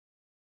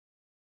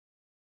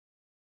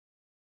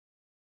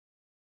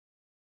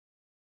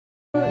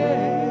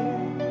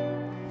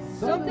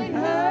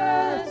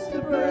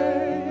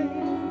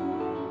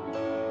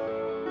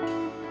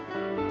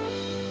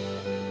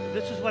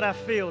what I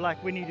feel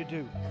like we need to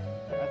do.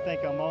 I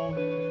think I'm on.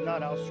 If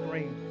not, I'll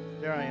scream.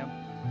 There I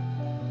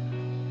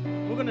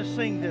am. We're going to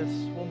sing this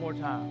one more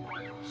time.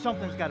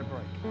 Something's got to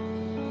break.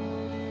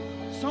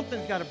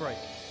 Something's got to break.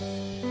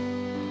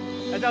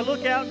 As I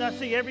look out and I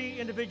see every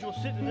individual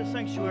sitting in this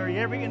sanctuary,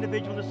 every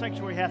individual in the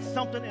sanctuary has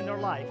something in their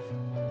life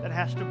that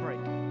has to break.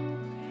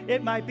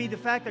 It might be the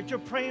fact that you're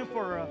praying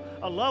for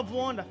a loved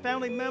one, a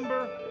family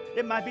member.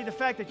 It might be the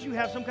fact that you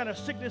have some kind of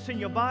sickness in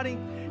your body.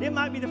 It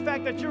might be the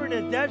fact that you're in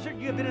a desert.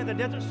 You have been in the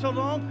desert so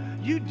long,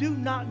 you do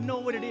not know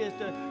what it is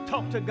to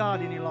talk to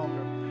God any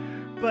longer.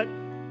 But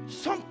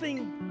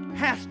something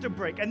has to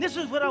break. And this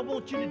is what I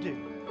want you to do.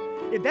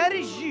 If that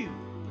is you,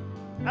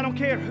 I don't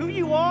care who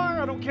you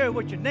are. I don't care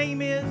what your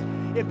name is.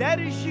 If that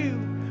is you,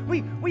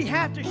 we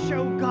have to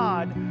show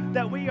God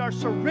that we are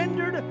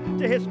surrendered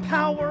to His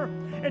power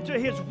and to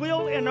His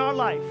will in our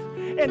life.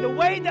 And the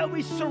way that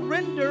we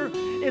surrender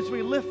is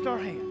we lift our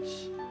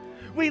hands.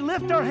 We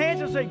lift our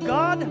hands and say,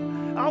 God,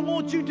 I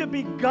want you to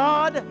be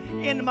God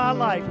in my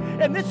life.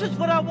 And this is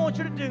what I want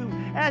you to do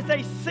as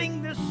they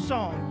sing this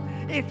song.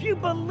 If you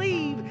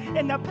believe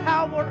in the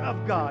power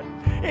of God,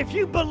 if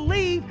you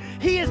believe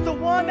He is the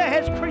one that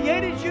has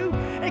created you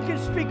and can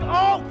speak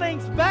all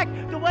things back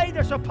the way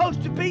they're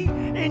supposed to be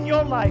in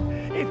your life,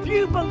 if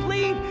you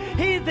believe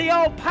He is the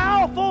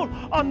all-powerful,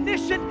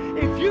 omniscient,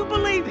 if you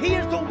believe He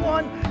is the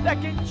one that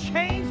can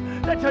change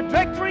the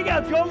trajectory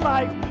of your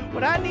life,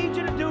 what I need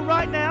you to do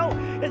right now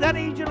is I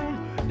need you to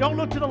don't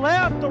look to the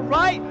left, the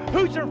right,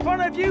 who's in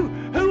front of you,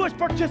 who is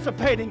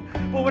participating.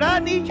 But what I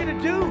need you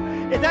to do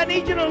is I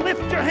need you to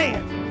lift your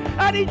hands.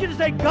 I need you to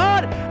say,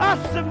 God, I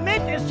submit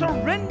and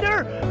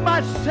surrender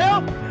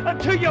myself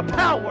unto your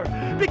power.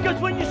 Because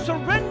when you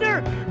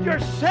surrender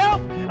yourself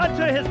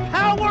unto His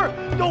power,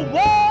 the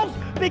walls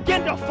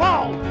begin to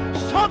fall.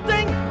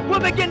 Something will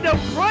begin to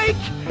break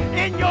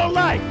in your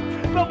life.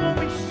 But when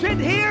we sit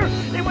here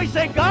and we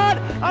say, God,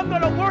 I'm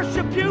going to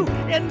worship you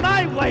in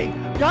my way.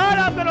 God,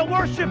 I'm going to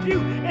worship you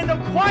in the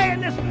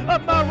quietness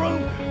of my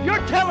room.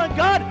 You're telling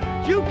God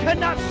you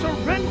cannot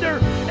surrender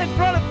in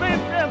front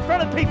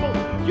of people.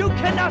 You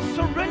cannot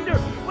surrender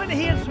when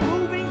He is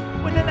moving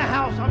within the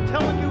house. I'm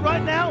telling you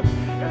right now,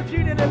 if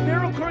you need a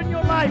miracle in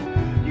your life,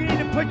 you need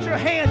to put your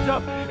hands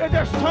up. If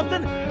there's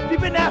something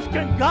you've been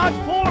asking God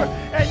for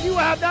and you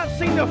have not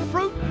seen the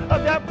fruit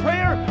of that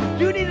prayer,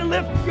 you need to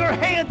lift your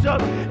hands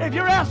up. If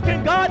you're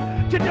asking God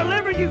to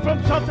deliver you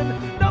from something,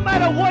 no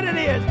matter what it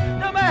is,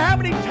 no matter how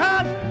many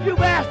times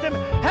you've asked Him,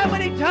 how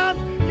many times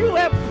you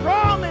have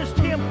promised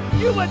Him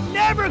you would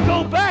never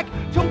go back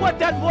to what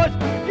that was,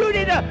 you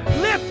need to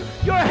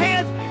lift your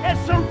hands and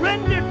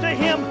surrender to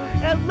Him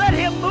and let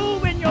Him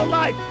move in your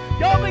life.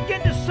 Y'all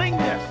begin to sing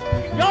this.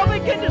 Y'all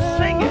begin to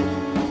sing it.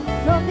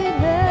 Something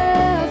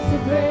has to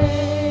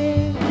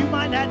break. You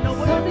might not know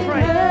what Something to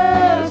pray.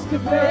 has to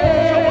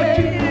break. So what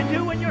you need to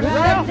do in yourself,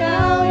 Right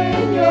now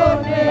in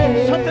your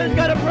name. something's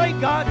got to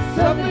break, God.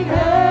 Something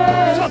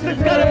has Something's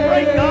to got to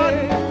break, God.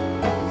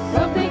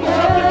 Something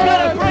Something's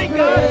got to break,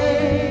 God.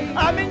 break.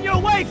 I'm in your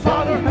way,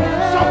 Father.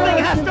 Something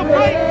has to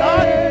break,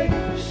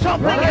 God.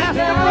 Something Right has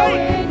to now break.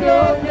 in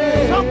your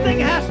name. Something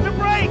has to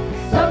break.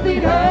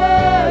 Something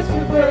has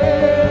to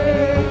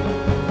break.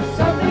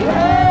 Something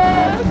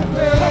has to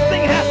break.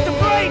 Something has to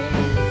break.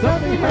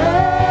 Something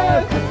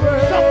has to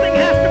break. Something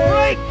has to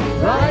break.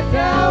 Right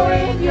now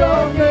in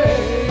your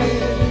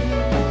name.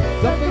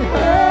 Something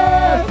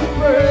has to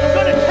break. I'm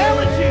going to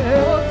challenge you.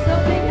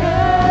 Something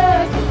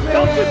has to break.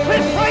 Don't you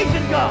quit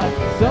praising God.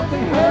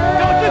 Something has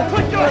Don't you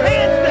put your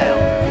hands down.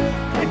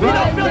 If you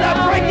don't feel that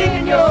breaking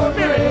in your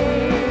spirit,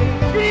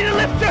 you need to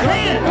lift your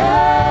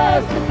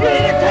hands. You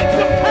need to take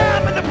some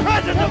time in the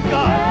presence of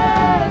God.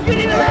 You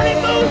need to let Him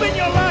move in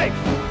your life.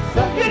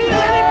 You need to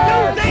let Him do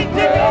things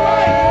in your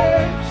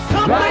life.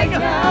 Something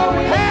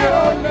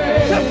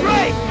has to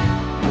break.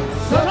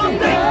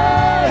 Something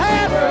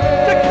has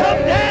to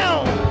come down.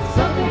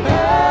 Something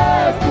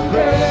has to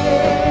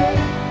break.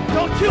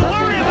 Don't you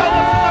worry about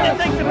what somebody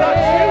thinks about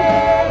you.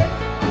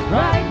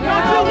 Right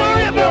now. Don't you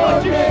worry about what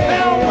you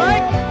sound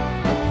like.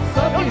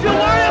 Don't you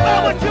worry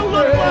about what you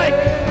look like.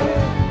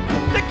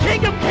 The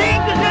King of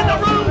Kings is in the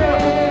room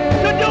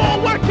to do a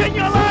work in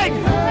your life.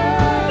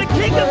 The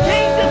King of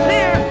Kings is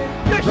here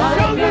to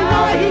show you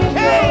why He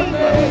came.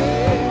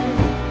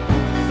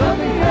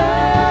 Something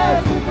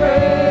has to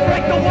break.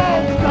 Break the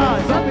walls, God.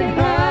 Something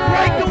has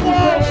Break the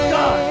walls,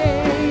 God.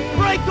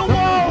 Break the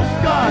walls,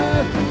 God.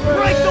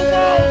 Break the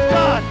walls,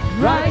 God.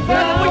 Right Father,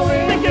 now we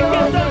in speak your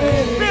against those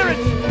name.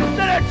 spirits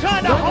that are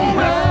trying to hold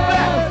us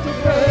back.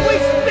 We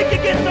speak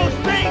against those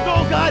things,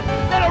 oh God,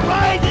 that are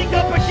rising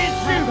up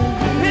against you.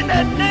 In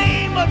the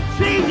name of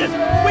Jesus,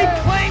 we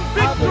claim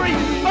victory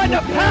by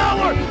the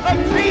power of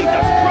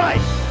Jesus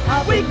Christ.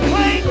 We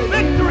claim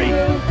victory.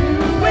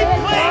 We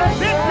claim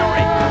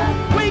victory.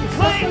 We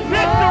claim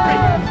victory.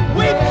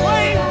 We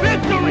claim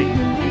victory.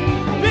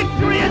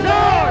 Victory is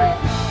ours.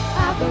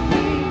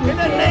 In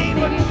the name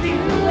of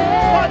Jesus.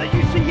 Father,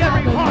 you see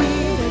every heart.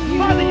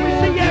 Father, you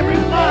see every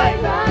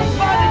mind.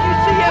 Father, you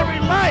see every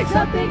life.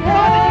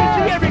 Father, you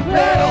see every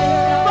battle.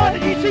 Father,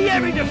 you see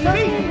every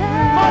defeat.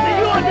 Father,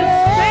 you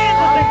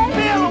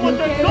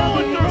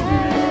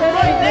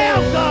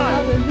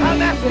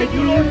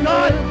Lord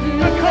God,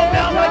 to come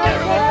down like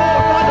never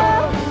before.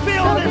 Father,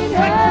 fill this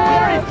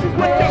sanctuary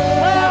with your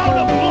cloud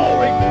of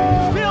glory.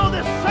 Fill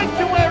this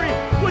sanctuary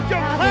with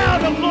your cloud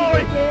of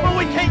glory when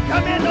we can't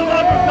come in no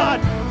longer, God.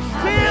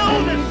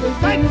 Fill this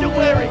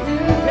sanctuary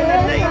in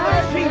the name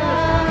of Jesus.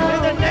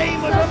 In the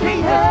name of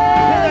Jesus.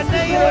 In the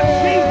name of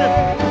Jesus.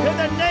 In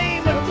the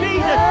name of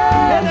Jesus.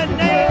 In the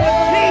name of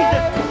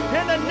Jesus.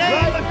 In the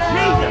name of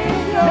Jesus.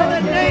 In the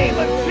name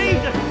of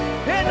Jesus.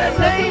 In the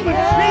name of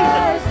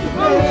Jesus.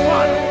 Move,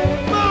 Father.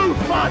 Move,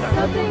 Father.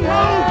 Move,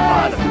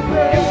 Father.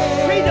 You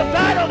see the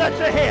battle that's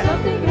ahead.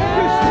 You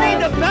see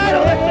the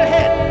battle that's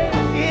ahead.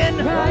 In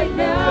the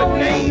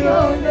name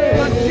of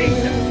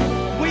Jesus.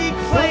 We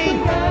claim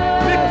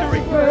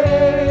victory.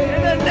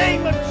 In the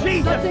name of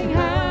Jesus.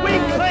 We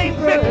claim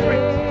victory.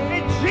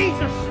 In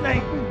Jesus'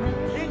 name.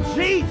 In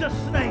Jesus'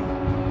 name.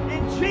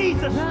 In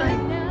Jesus'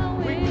 name.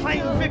 We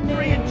claim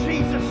victory in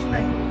Jesus'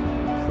 name.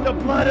 The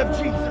blood of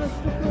Jesus.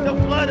 The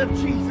blood of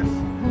Jesus.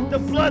 The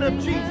blood of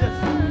Jesus.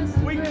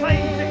 We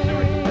claim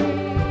victory.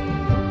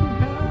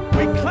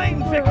 We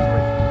claim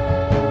victory.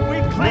 We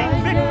claim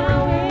victory.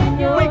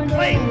 We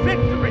claim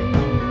victory.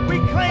 We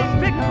claim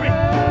victory.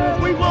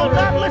 We will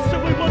not listen.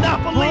 We will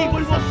not believe.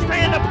 We will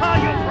stand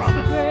upon your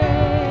promise.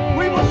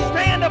 We will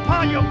stand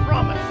upon your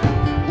promise.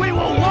 We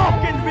will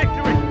walk in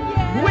victory.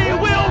 We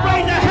will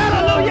raise a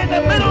hallelujah in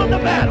the middle of the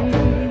battle.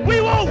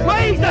 We will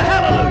raise a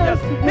hallelujah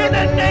in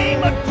the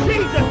name of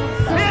Jesus.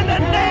 In the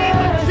name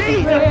of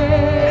Jesus. In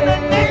the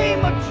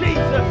name of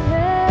Jesus.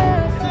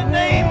 In the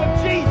name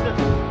of Jesus.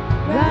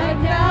 Right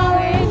now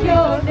in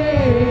your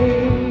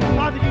name.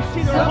 Father, you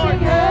see their Something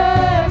hearts.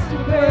 has to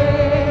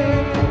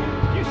break.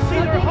 You see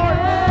their hearts.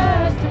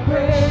 Has to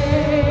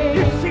break.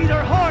 You see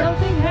their hearts.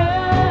 Something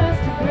has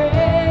to break.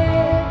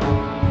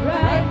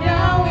 Right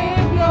now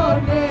in your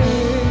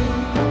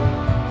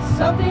name.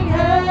 Something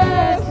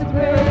has to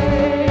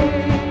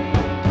break.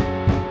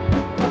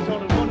 There's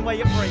only one way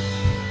it breaks.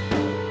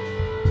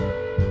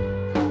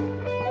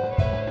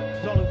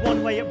 There's only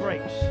one way it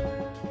breaks.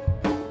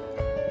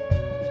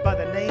 It's by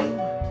the name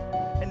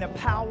and the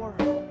power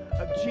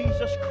of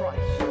Jesus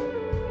Christ.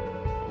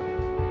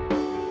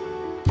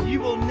 You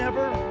will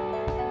never,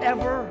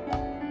 ever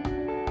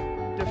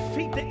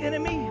defeat the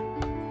enemy.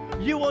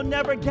 You will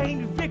never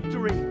gain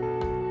victory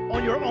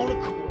on your own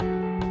accord.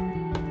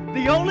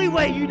 The only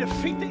way you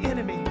defeat the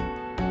enemy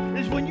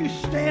is when you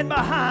stand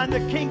behind the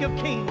King of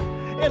Kings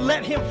and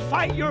let him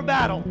fight your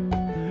battle.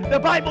 The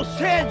Bible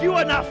says you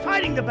are not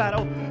fighting the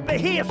battle, but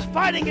he is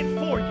fighting it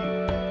for you.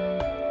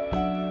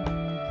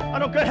 I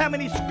don't care how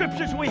many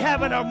scriptures we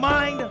have in our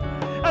mind.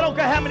 I don't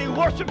care how many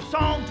worship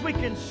songs we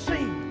can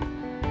sing.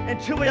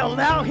 Until we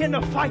allow him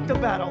to fight the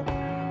battle,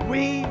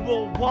 we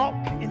will walk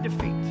in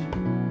defeat.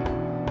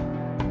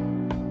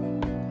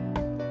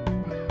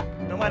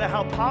 No matter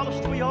how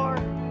polished we are,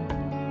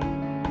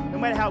 no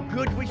matter how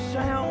good we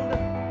sound,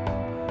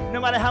 no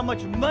matter how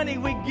much money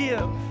we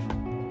give,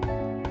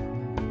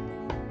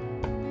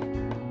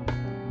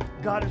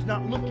 God is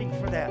not looking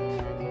for that.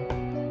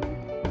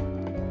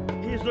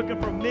 He is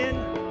looking for men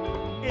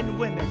and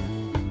women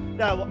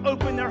that will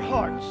open their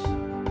hearts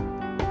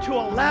to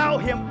allow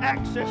him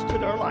access to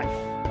their life.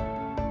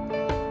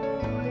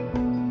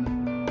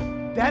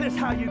 That is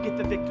how you get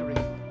the victory.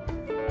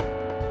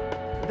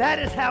 That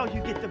is how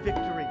you get the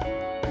victory.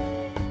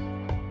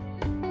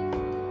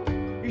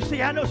 You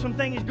see, I know some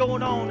things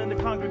going on in the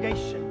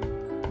congregation.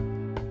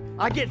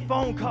 I get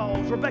phone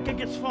calls. Rebecca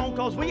gets phone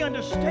calls. We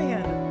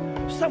understand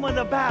some of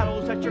the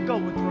battles that you're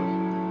going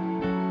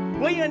through.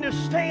 We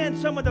understand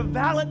some of the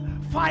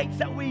valiant fights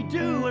that we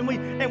do and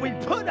we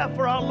put up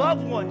for our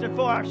loved ones and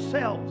for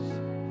ourselves.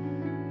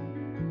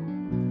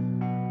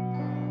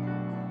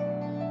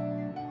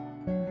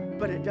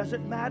 But it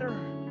doesn't matter,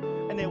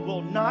 and it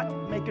will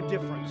not make a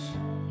difference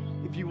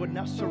if you would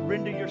not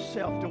surrender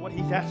yourself to what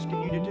he's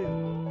asking you to do.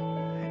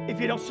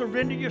 If you don't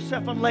surrender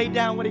yourself and lay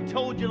down what he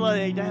told you to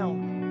lay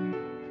down.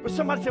 But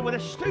somebody said, well,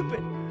 that's stupid.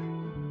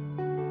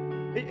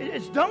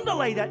 It's dumb to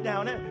lay that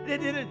down.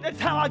 That's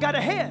how I got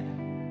ahead.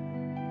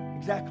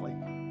 Exactly.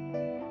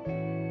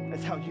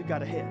 That's how you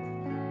got ahead.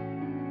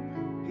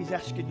 He's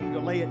asking you to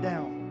lay it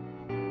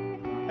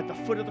down at the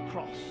foot of the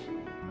cross.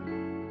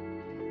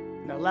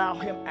 And allow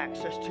him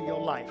access to your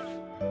life.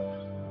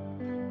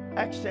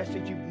 Access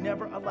that you've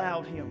never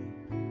allowed him.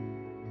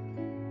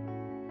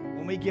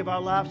 When we give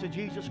our lives to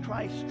Jesus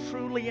Christ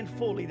truly and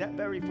fully that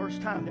very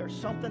first time, there's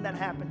something that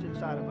happens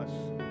inside of us.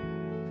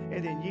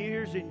 And then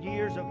years and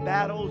years of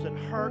battles and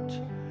hurt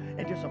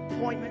and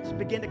disappointments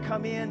begin to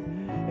come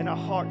in, and our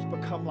hearts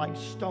become like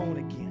stone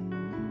again.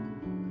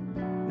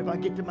 And if I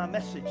get to my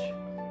message,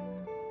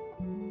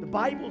 the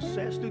Bible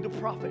says through the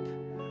prophet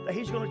that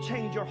he's going to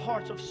change your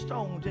hearts of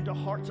stones into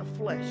hearts of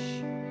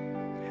flesh.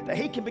 That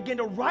he can begin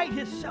to write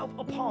himself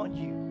upon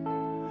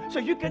you so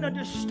you can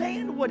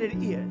understand what it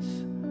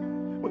is.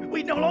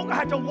 We no longer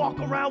have to walk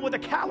around with the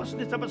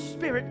callousness of a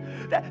spirit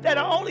that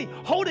are only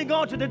holding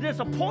on to the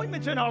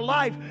disappointments in our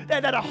life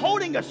that are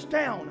holding us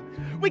down.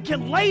 We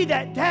can lay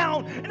that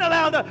down and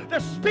allow the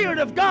Spirit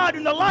of God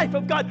and the life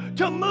of God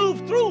to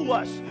move through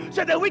us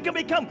so that we can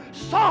become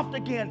soft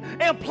again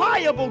and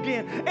pliable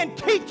again and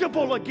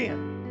teachable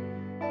again.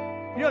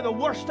 You know the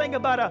worst thing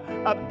about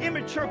an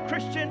immature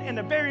Christian and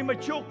a very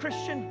mature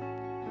Christian?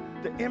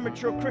 The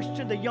immature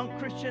Christian, the young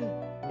Christian,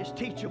 is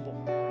teachable.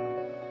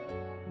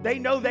 They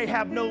know they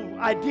have no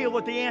idea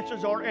what the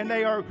answers are, and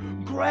they are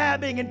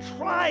grabbing and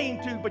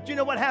trying to. But you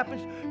know what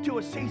happens to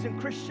a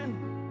seasoned Christian?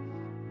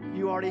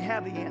 You already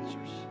have the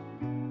answers.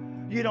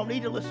 You don't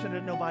need to listen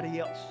to nobody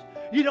else.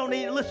 You don't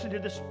need to listen to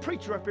this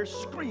preacher up here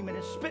screaming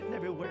and spitting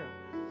everywhere.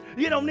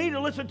 You don't need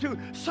to listen to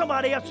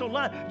somebody else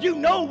online. You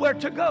know where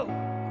to go.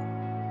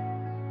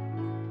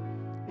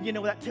 You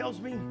know what that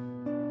tells me?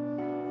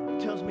 It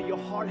tells me your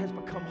heart has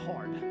become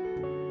hard.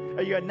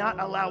 Or you're not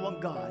allowing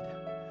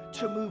God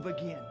to move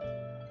again.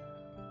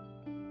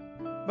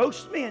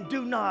 Most men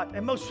do not,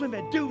 and most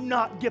women do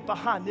not get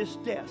behind this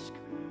desk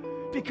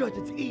because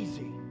it's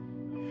easy.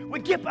 We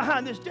get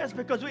behind this desk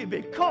because we've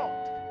been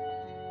called.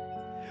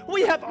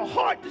 We have a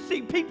heart to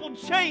see people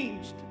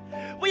changed.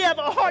 We have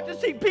a heart to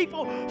see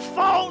people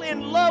fall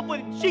in love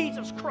with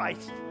Jesus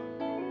Christ.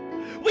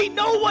 We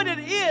know what it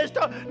is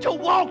to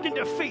walk in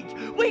defeat.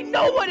 We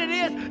know what it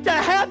is to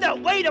have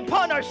that weight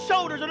upon our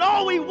shoulders, and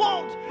all we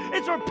want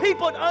is for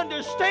people to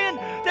understand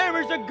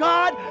there is a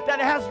God that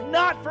has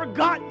not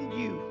forgotten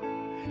you.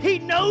 He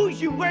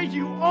knows you where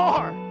you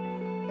are.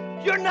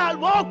 You're not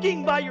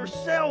walking by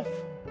yourself.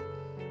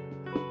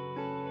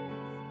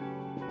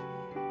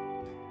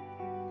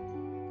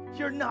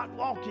 You're not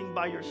walking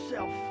by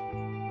yourself.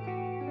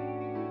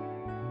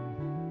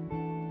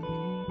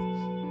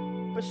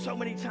 But so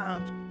many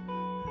times,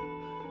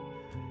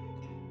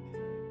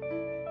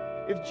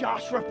 if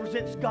Josh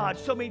represents God,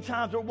 so many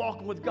times we're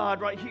walking with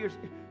God right here.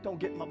 Don't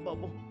get in my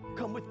bubble.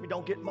 Come with me,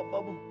 don't get in my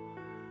bubble.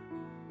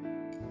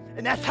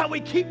 And that's how we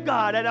keep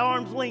God at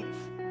arm's length.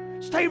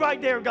 Stay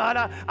right there, God.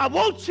 I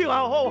want you.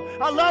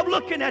 I love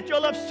looking at you. I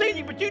love seeing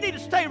you, but you need to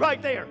stay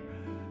right there.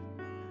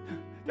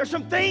 There's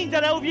some things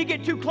that I know if you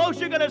get too close,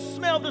 you're going to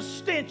smell the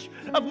stench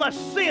of my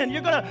sin.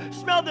 You're going to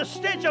smell the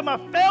stench of my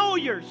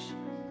failures.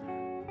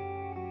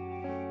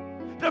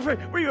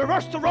 We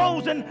reverse the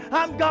roles, and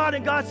I'm God,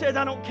 and God says,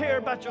 I don't care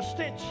about your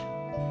stench.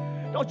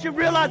 Don't you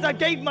realize I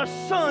gave my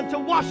son to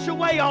wash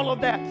away all of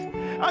that?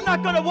 I'm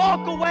not going to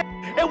walk away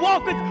and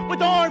walk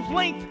with arm's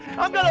length.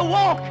 I'm going to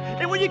walk,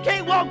 and when you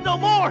can't walk no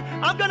more,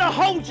 I'm going to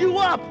hold you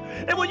up.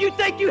 And when you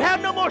think you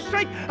have no more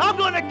strength, I'm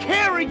going to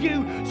carry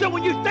you. So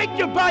when you think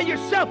you're by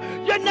yourself,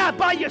 you're not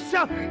by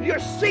yourself. You're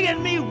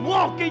seeing me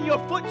walk in your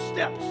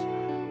footsteps,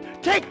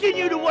 taking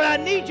you to where I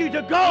need you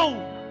to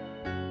go.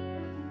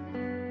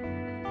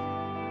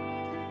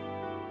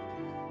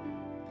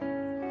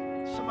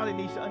 Somebody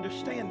needs to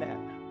understand that.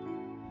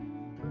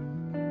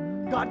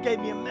 God gave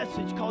me a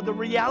message called The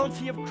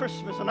Reality of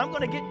Christmas, and I'm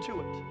going to get to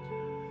it.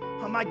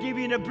 I might give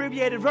you an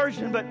abbreviated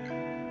version, but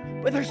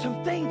there's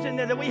some things in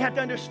there that we have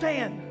to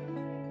understand.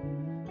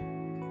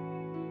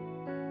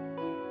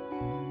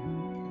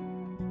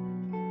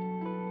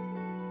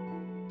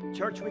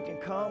 Church, we can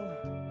come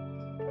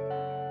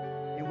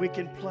and we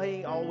can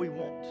play all we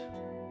want.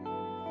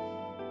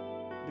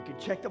 We can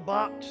check the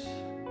box.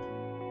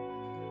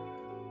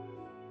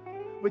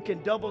 We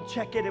can double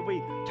check it if we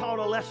taught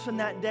a lesson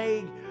that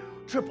day.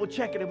 Triple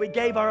check it if we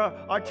gave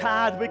our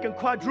tithe. We can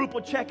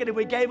quadruple check it if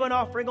we gave an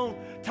offering on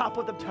top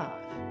of the tithe.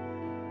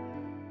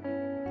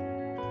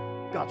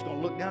 God's going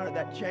to look down at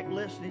that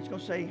checklist and he's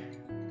going to say,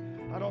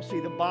 I don't see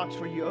the box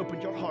where you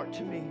opened your heart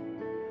to me.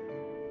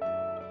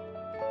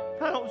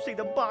 I don't see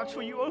the box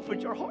where you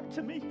opened your heart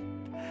to me.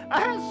 I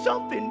had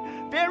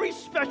something very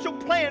special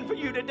planned for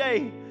you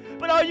today,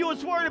 but all you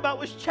was worried about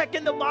was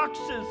checking the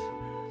boxes.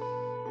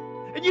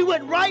 And you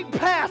went right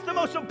past the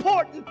most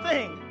important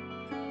thing.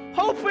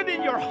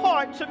 Opening your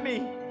heart to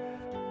me.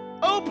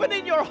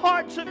 Opening your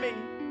heart to me.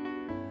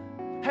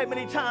 How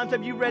many times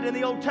have you read in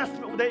the Old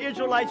Testament where the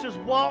Israelites just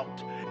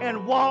walked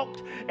and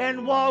walked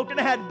and walked and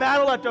had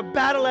battle after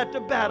battle after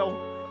battle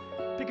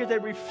because they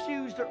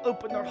refused to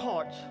open their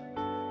hearts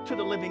to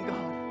the living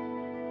God?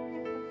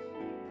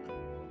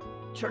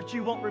 Church,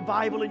 you want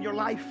revival in your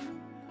life?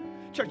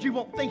 Church, you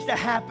want things to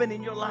happen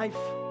in your life?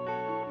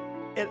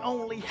 It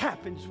only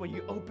happens when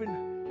you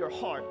open your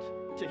heart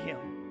to Him.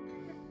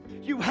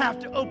 You have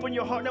to open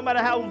your heart no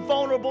matter how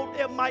vulnerable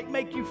it might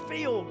make you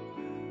feel.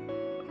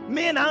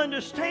 Men, I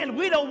understand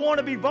we don't want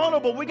to be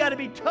vulnerable. We got to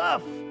be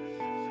tough.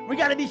 We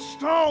got to be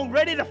strong,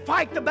 ready to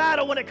fight the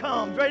battle when it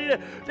comes,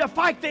 ready to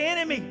fight the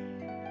enemy.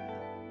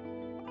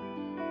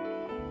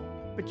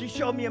 But you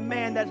show me a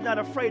man that's not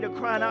afraid of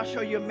crying, I'll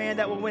show you a man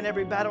that will win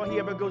every battle he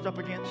ever goes up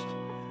against.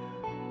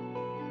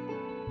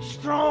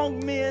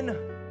 Strong men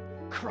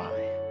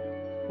cry.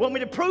 Want me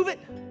to prove it?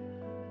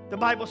 The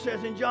Bible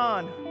says in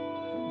John,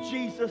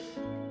 Jesus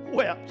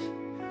wept.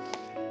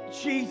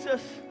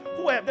 Jesus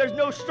wept. There's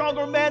no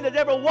stronger man that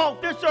ever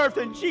walked this earth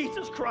than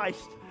Jesus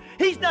Christ.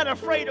 He's not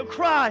afraid to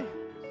cry.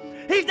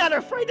 He's not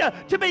afraid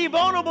to be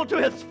vulnerable to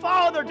his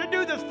Father, to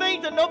do the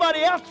things that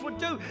nobody else would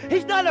do.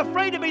 He's not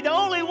afraid to be the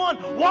only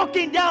one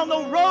walking down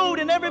the road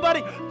and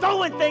everybody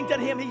throwing things at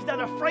him. He's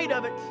not afraid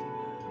of it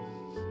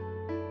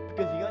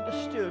because he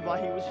understood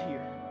why he was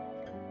here.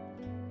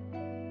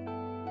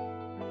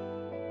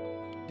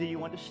 Do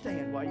you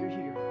understand why you're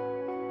here?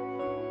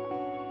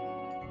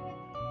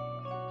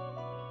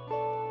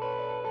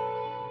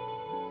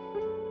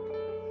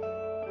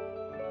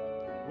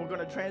 We're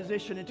going to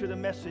transition into the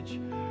message.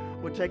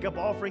 We'll take up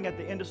offering at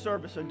the end of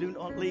service, so do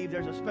not leave.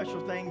 There's a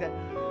special thing that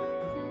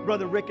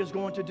Brother Rick is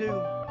going to do.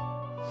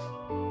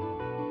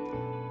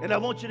 And I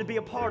want you to be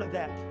a part of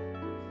that.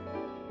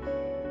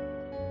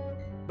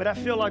 But I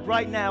feel like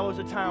right now is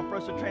a time for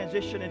us to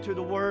transition into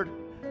the Word.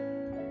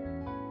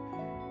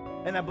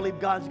 And I believe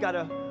God's got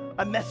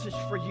a message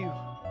for you.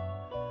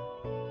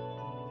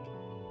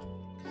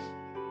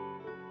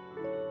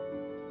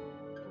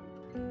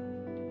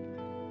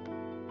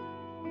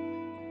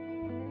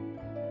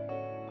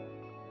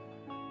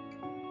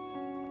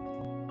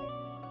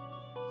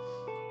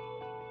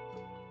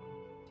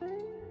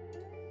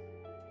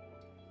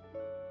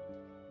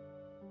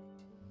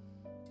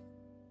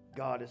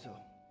 God is a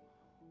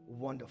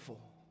wonderful,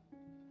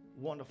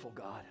 wonderful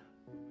God.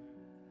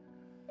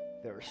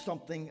 There is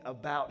something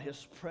about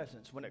his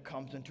presence when it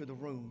comes into the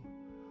room.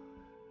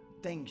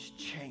 Things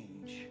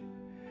change.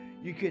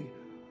 You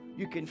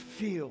can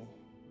feel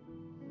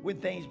when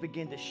things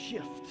begin to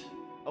shift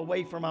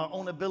away from our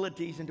own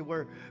abilities into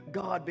where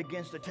God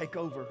begins to take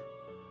over.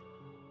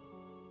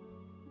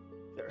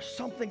 There's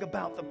something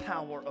about the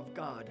power of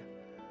God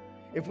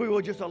if we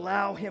will just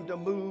allow him to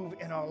move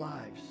in our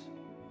lives.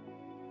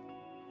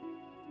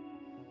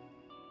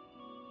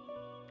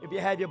 If you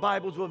have your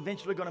Bibles, we're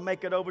eventually going to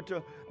make it over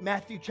to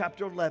Matthew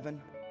chapter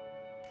 11.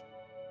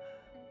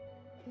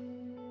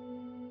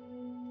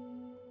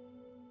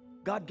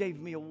 God gave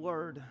me a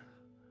word.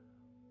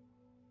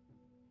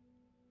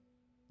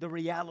 The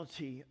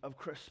reality of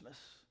Christmas.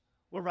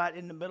 We're right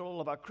in the middle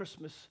of our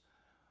Christmas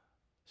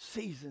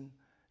season.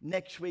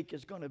 Next week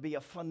is going to be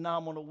a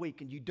phenomenal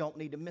week, and you don't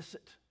need to miss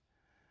it.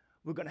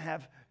 We're going to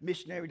have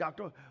missionary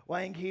Dr.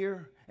 Wang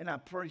here, and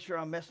I'm pretty sure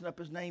I'm messing up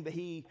his name, but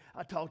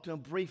I talked to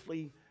him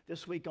briefly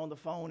this week on the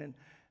phone, and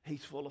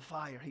he's full of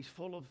fire.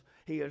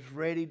 He is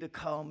ready to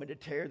come and to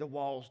tear the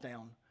walls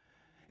down.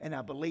 And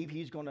I believe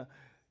he's going to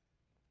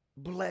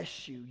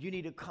bless you. You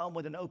need to come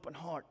with an open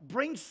heart.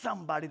 Bring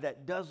somebody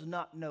that does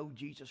not know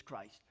Jesus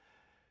Christ.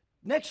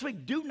 Next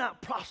week, do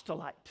not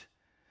proselyte.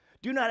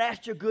 Do not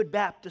ask your good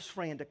Baptist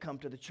friend to come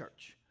to the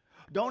church.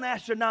 Don't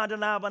ask your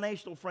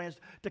non-denominational friends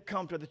to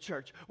come to the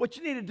church. What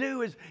you need to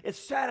do is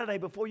Saturday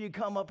before you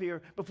come up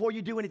here, before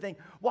you do anything,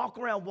 walk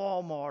around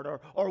Walmart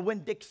or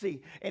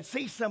Winn-Dixie and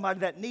see somebody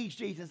that needs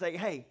Jesus and say,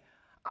 hey,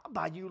 I'll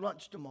buy you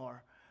lunch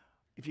tomorrow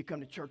if you come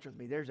to church with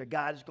me. There's a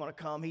guy that's going to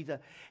come.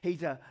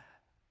 He's a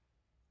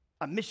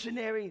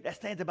missionary that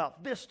stands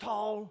about this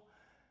tall,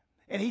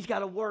 and he's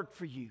got a word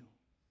for you.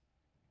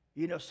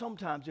 You know,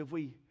 sometimes if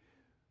we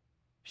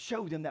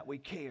show them that we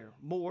care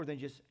more than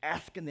just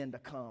asking them to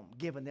come,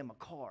 giving them a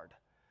card,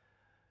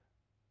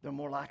 they're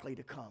more likely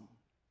to come.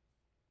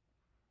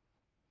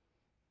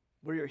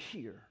 We are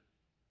here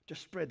to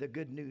spread the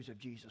good news of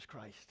Jesus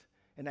Christ,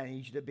 and I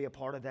need you to be a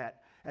part of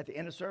that. At the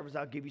end of service,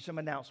 I'll give you some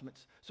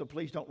announcements, so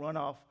please don't run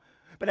off.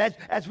 But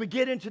as we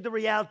get into the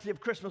reality of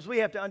Christmas, we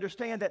have to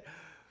understand that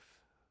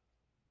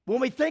when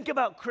we think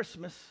about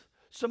Christmas,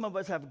 some of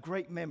us have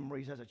great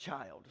memories as a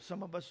child.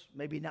 Some of us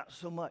maybe not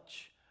so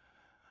much.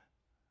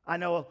 I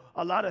know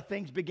a lot of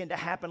things begin to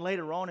happen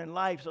later on in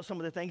life, so some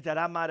of the things that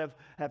I might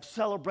have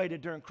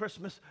celebrated during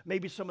Christmas,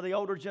 maybe some of the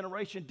older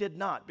generation did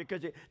not,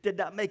 because it did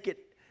not make it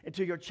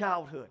into your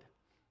childhood.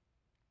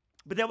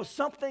 But there was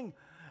something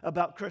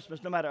about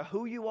Christmas, no matter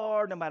who you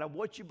are, no matter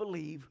what you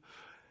believe,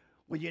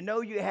 when you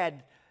know you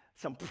had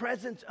some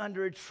presents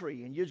under a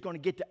tree and you're going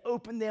to get to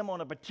open them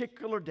on a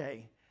particular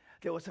day,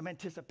 there was some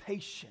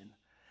anticipation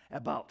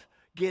about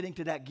getting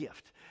to that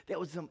gift. There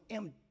was some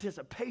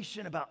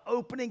anticipation about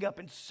opening up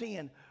and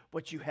seeing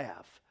what you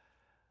have.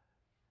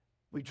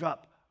 We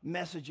drop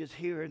messages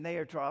here and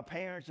there to our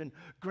parents and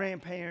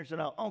grandparents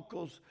and our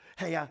uncles.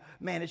 Hey,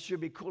 man, it sure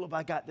be cool if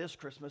I got this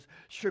Christmas.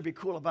 Sure be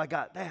cool if I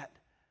got that.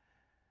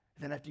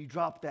 And then after you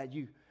drop that,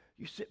 you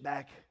sit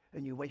back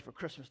and you wait for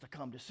Christmas to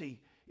come to see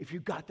if you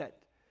got that.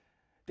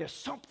 There's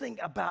something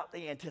about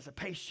the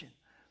anticipation.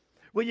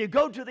 When you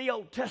go to the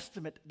Old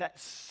Testament, that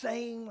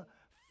same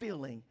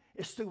feeling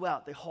is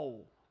throughout the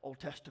whole Old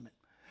Testament.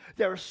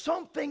 There is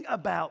something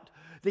about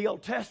the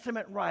Old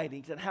Testament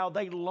writings and how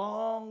they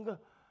long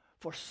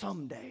for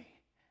someday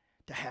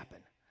to happen.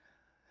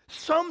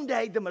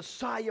 Someday the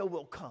Messiah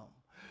will come.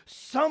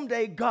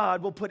 Someday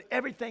God will put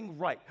everything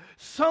right.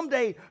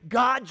 Someday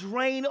God's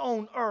reign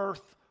on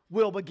earth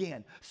will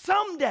begin.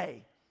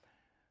 Someday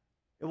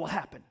it will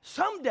happen.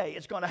 Someday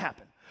it's going to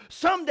happen.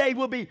 Someday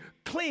we'll be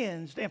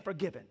cleansed and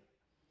forgiven.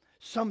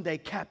 Someday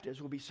captives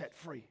will be set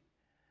free.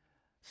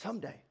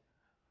 Someday.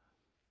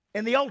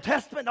 In the Old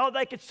Testament, all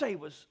they could say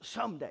was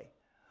someday.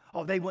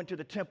 Oh, they went to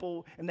the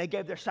temple and they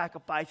gave their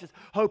sacrifices,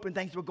 hoping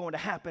things were going to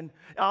happen,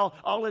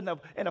 all in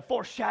a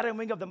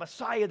foreshadowing of the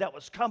Messiah that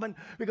was coming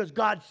because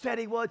God said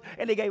he was,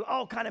 and they gave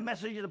all kind of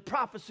messages and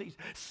prophecies.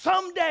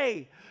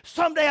 Someday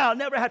I'll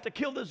never have to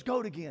kill this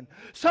goat again.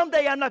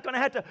 Someday I'm not going to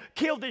have to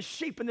kill this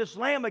sheep and this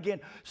lamb again.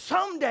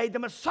 Someday the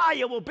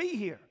Messiah will be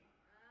here.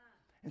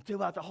 And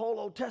throughout the whole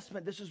Old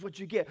Testament, this is what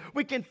you get.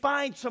 We can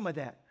find some of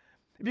that.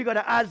 If you go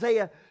to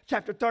Isaiah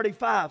chapter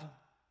 35,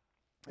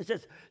 it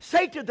says,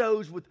 say to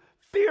those with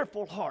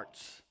fearful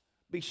hearts,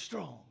 be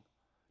strong.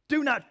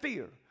 Do not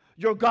fear.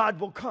 Your God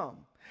will come.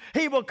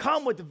 He will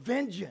come with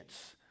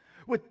vengeance,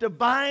 with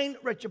divine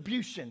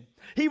retribution.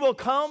 He will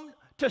come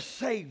to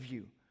save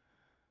you.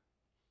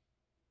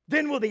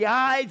 Then will the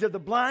eyes of the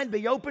blind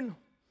be opened,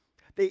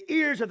 the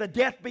ears of the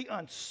deaf be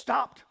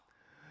unstopped.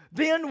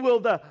 Then will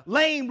the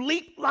lame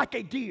leap like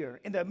a deer,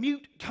 and the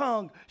mute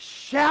tongue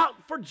shout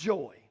for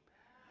joy.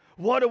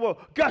 Water will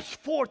gush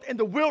forth in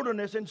the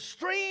wilderness and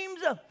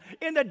streams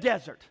in the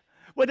desert.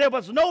 Where there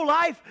was no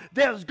life,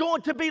 there's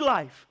going to be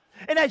life.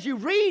 And as you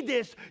read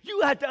this,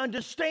 you have to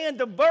understand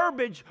the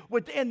verbiage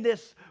within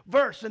this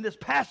verse, in this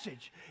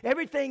passage.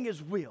 Everything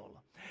is will.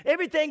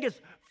 Everything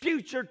is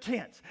future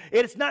tense.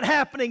 It's not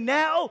happening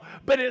now,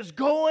 but it is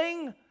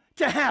going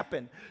to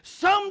happen.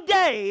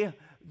 Someday,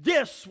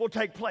 this will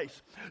take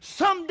place.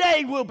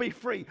 Someday we'll be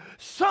free.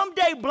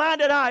 Someday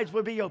blinded eyes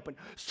will be opened.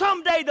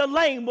 Someday the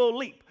lame will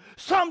leap.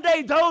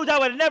 Someday those that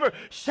would have never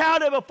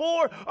shouted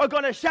before are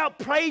going to shout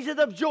praises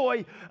of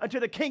joy unto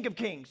the King of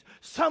Kings.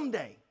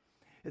 Someday.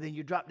 And then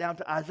you drop down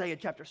to Isaiah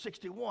chapter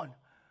 61.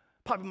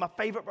 Probably my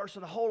favorite verse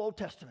of the whole Old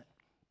Testament.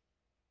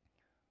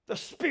 The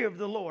Spirit of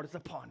the Lord is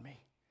upon me.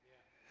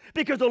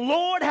 Because the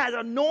Lord has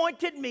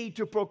anointed me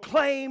to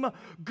proclaim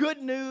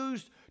good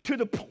news to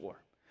the poor.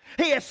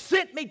 He has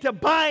sent me to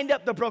bind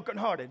up the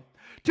brokenhearted,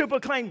 to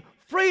proclaim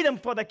freedom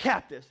for the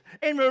captives,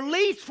 and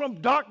release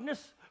from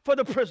darkness for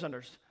the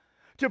prisoners,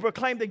 to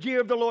proclaim the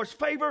year of the Lord's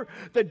favor,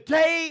 the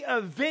day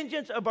of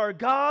vengeance of our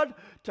God,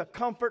 to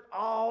comfort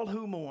all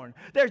who mourn.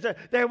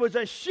 There was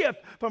a shift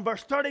from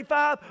verse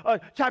 35,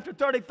 chapter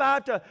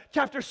 35 to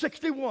chapter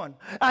 61.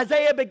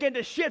 Isaiah began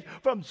to shift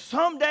from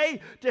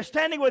someday to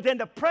standing within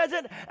the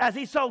present as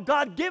he saw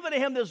God giving to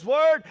him this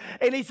word.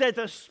 And he says,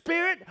 the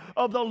Spirit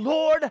of the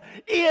Lord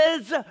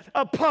is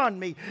upon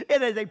me.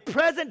 It is a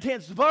present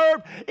tense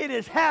verb. It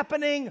is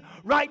happening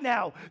right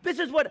now. This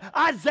is what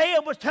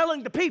Isaiah was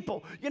telling the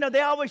people. You know,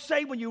 they always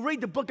say when you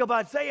read the book of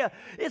Isaiah,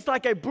 it's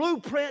like a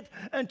blueprint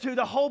into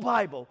the whole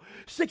Bible.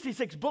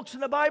 66 books in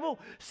the Bible,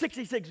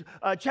 66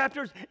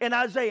 chapters in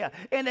Isaiah.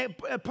 And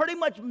it pretty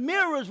much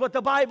mirrors what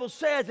the Bible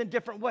says in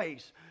different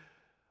ways.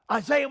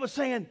 Isaiah was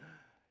saying,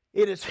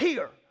 it is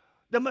here.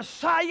 The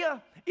Messiah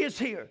is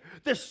here.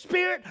 The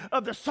Spirit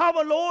of the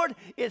Sovereign Lord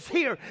is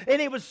here.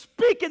 And he was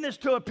speaking this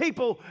to a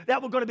people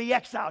that were going to be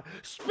exiled.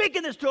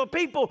 Speaking this to a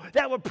people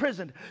that were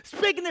imprisoned.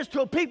 Speaking this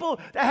to a people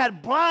that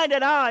had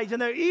blinded eyes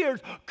and their ears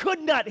could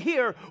not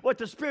hear what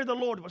the Spirit of the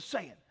Lord was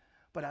saying.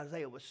 But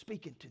Isaiah was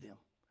speaking to them.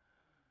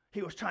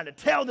 He was trying to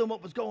tell them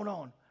what was going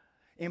on.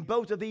 In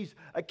both of these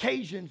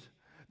occasions,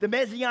 the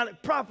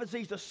Messianic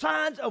prophecies, the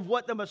signs of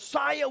what the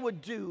Messiah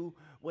would do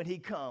when he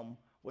come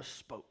was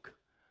spoke.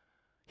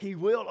 He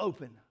will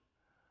open.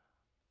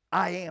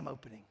 I am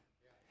opening.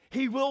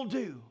 He will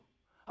do.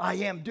 I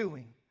am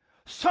doing.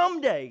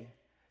 Someday,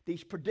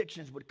 these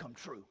predictions would come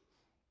true.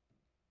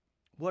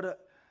 What an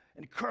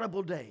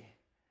incredible day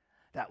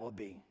that will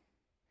be.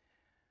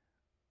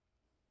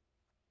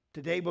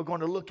 Today, we're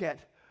going to look at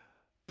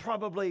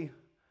probably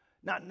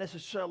not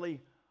necessarily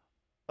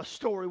a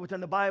story within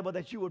the Bible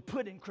that you would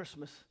put in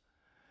Christmas,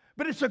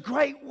 but it's a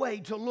great way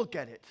to look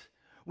at it.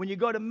 When you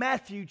go to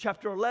Matthew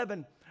chapter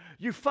 11,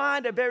 you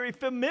find a very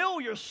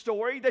familiar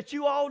story that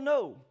you all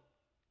know.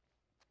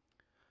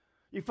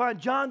 You find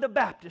John the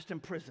Baptist in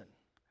prison.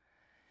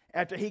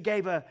 After he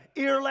gave an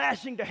ear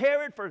lashing to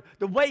Herod for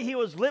the way he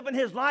was living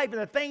his life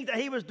and the things that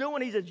he was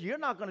doing, he says, you're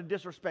not going to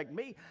disrespect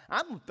me.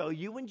 I'm going to throw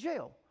you in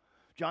jail.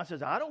 John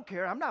says, I don't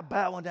care. I'm not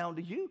bowing down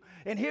to you.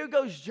 And here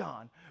goes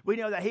John. We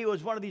know that he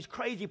was one of these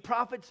crazy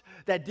prophets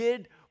that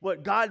did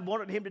what God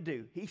wanted him to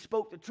do. He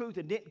spoke the truth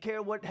and didn't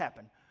care what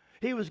happened.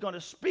 He was going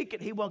to speak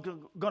it. He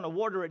wasn't going to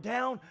water it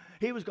down.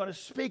 He was going to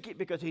speak it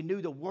because he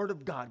knew the word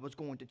of God was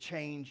going to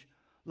change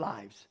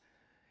lives.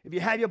 If you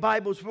have your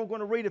Bibles, we're going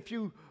to read a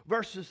few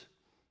verses.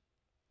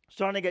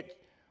 Starting at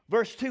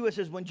verse 2, it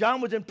says, when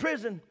John was in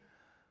prison,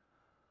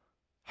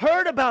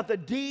 heard about the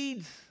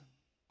deeds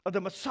of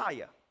the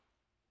Messiah.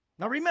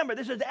 Now remember,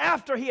 this is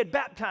after he had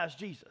baptized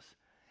Jesus.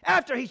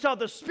 After he saw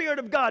the Spirit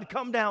of God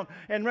come down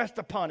and rest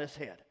upon his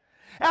head.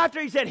 After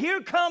he said,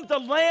 here comes the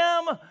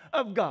Lamb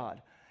of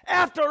God.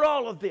 After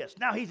all of this,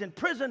 now he's in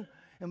prison,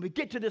 and we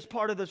get to this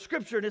part of the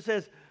scripture, and it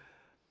says,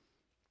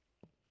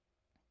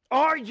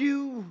 are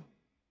you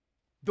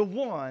the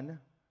one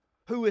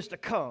who is to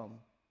come,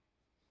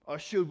 or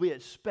should we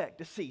expect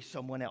to see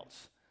someone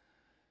else?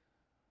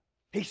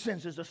 He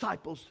sends his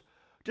disciples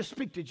to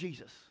speak to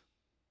Jesus.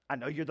 I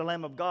know you're the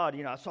Lamb of God.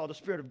 You know, I saw the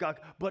Spirit of God.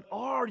 But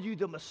are you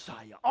the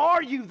Messiah?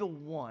 Are you the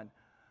one?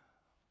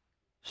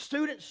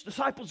 Students,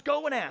 disciples,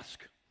 go and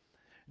ask.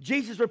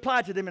 Jesus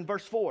replied to them in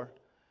verse 4,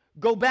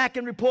 go back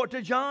and report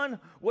to John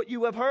what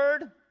you have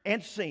heard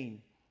and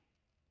seen.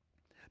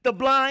 The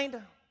blind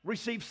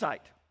receive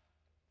sight.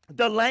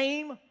 The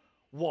lame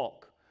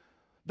walk.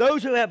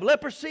 Those who have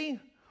leprosy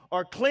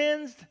are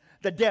cleansed.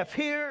 The deaf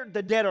hear.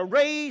 The dead are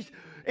raised.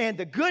 And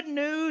the good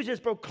news is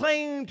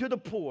proclaimed to the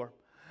poor.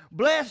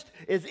 Blessed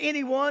is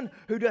anyone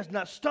who does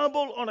not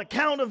stumble on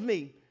account of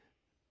me.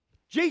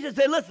 Jesus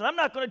said, listen, I'm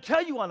not going to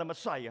tell you I'm the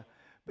Messiah,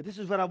 but this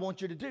is what I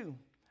want you to do.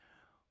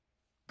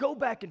 Go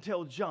back and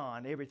tell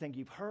John everything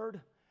you've heard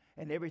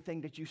and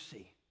everything that you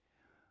see.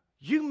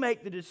 You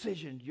make the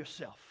decision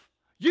yourself.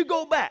 You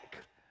go back.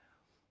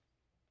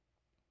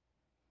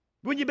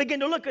 When you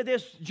begin to look at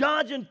this,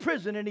 John's in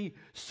prison and he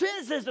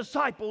sends his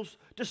disciples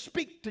to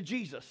speak to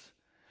Jesus.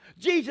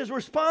 Jesus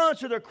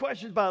responds to their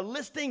questions by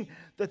listing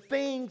the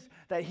things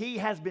that he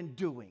has been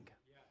doing.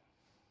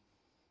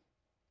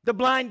 The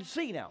blind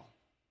see now.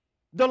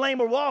 The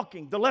lame are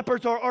walking. The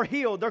lepers are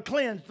healed. They're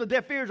cleansed. The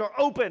deaf ears are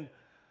open.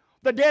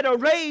 The dead are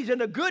raised. And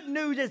the good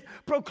news is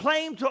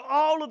proclaimed to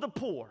all of the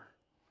poor.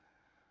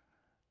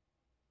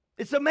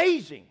 It's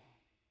amazing.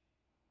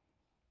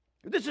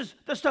 This is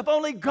the stuff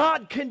only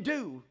God can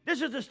do.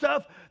 This is the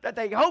stuff that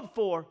they hoped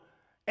for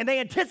and they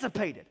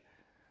anticipated.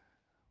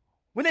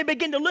 When they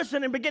begin to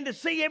listen and begin to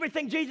see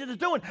everything Jesus is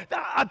doing,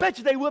 I bet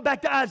you they went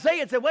back to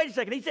Isaiah and said, wait a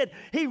second. He said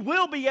he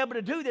will be able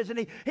to do this,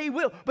 and he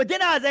will. But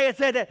then Isaiah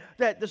said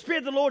that the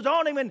Spirit of the Lord's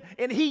on him,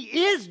 and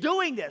he is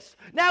doing this.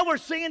 Now we're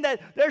seeing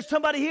that there's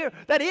somebody here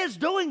that is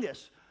doing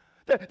this.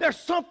 There's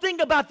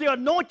something about the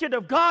anointing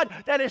of God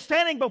that is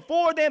standing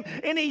before them,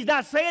 and he's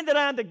not saying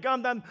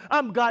that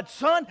I'm God's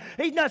son.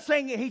 He's not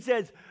saying it. He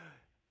says,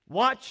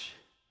 watch,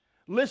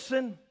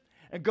 listen,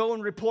 and go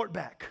and report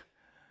back.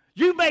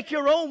 You make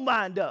your own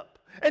mind up.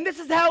 And this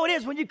is how it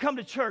is when you come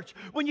to church.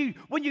 When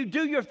you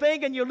do your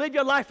thing and you live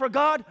your life for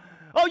God.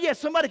 Oh, yes,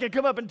 somebody can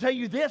come up and tell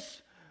you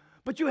this,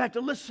 but you have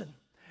to listen.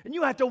 And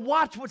you have to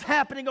watch what's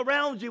happening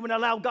around you and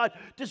allow God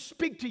to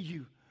speak to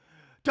you.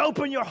 To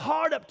open your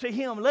heart up to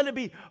him. Let it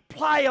be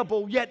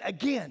pliable yet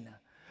again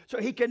so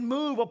he can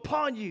move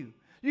upon you.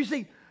 You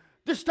see,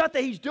 the stuff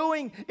that he's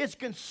doing is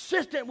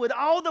consistent with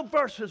all the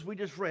verses we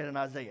just read in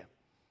Isaiah.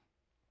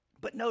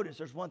 But notice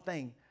there's one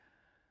thing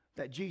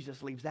that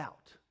Jesus leaves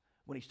out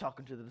when he's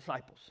talking to the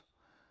disciples.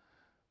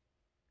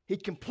 He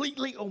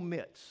completely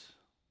omits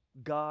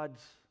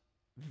God's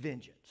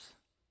vengeance.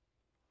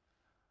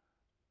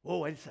 Oh,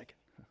 wait a second.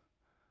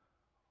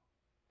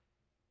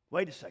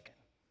 Wait a second.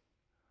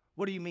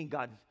 What do you mean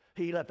God?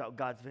 He left out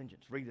God's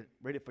vengeance. Read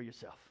it for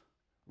yourself.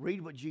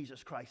 Read what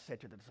Jesus Christ said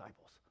to the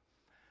disciples.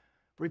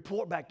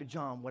 Report back to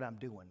John what I'm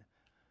doing.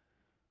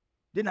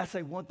 Didn't I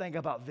say one thing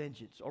about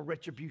vengeance or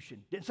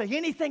retribution? Didn't say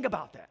anything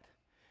about that.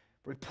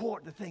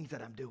 Report the things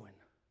that I'm doing.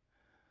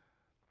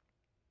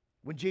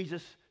 When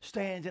Jesus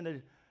stands in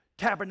the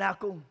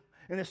tabernacle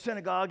in the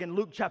synagogue in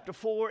Luke chapter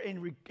 4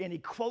 and he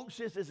quotes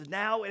this is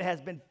now it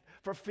has been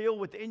fulfilled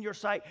within your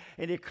sight,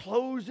 and he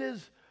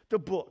closes the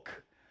book.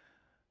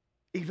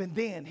 Even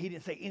then, he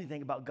didn't say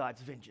anything about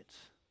God's vengeance.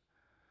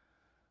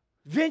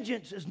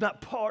 Vengeance is not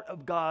part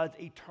of God's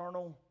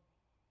eternal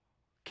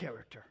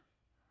character.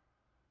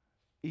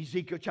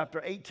 Ezekiel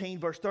chapter 18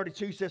 verse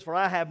 32 says, for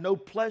I have no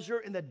pleasure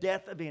in the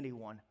death of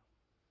anyone.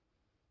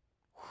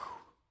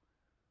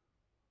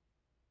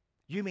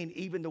 You mean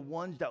even the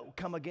ones that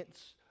come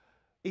against,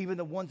 even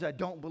the ones that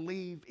don't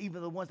believe,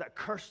 even the ones that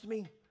cursed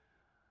me?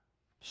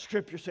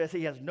 Scripture says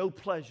he has no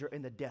pleasure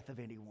in the death of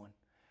anyone.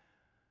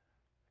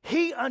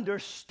 He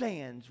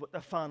understands what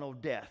the final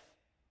death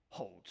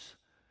holds.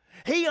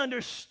 He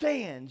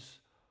understands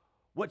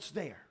what's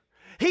there.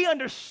 He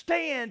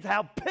understands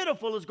how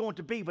pitiful it's going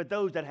to be for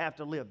those that have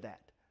to live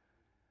that.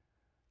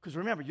 Because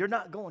remember, you're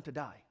not going to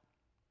die.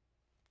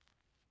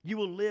 You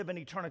will live in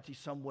eternity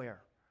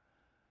somewhere.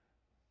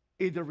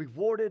 Either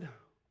rewarded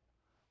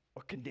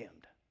or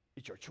condemned.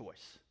 It's your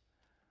choice.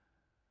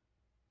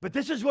 But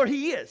this is where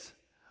he is.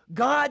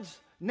 God's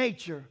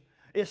nature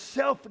is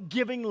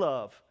self-giving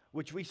love,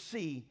 which we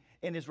see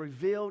and is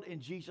revealed in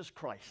Jesus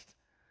Christ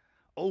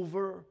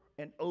over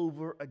and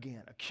over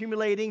again.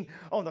 Accumulating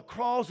on the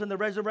cross and the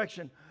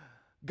resurrection.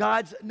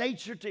 God's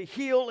nature to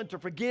heal and to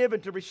forgive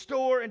and to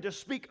restore and to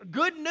speak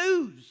good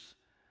news.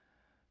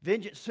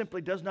 Vengeance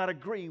simply does not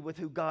agree with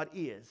who God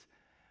is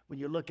when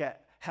you look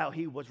at how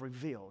he was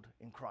revealed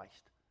in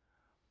Christ.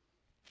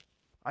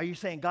 Are you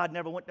saying God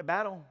never went to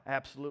battle?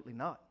 Absolutely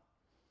not.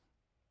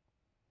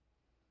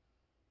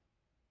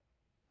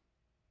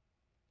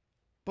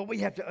 But we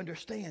have to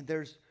understand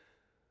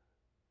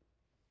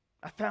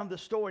I found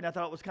this story and I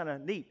thought it was kind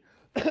of neat.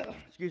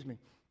 Excuse me.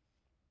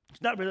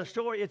 It's not really a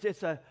story,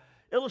 it's an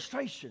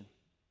illustration.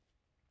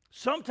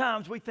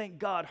 Sometimes we think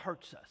God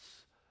hurts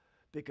us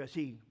because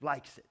he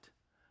likes it.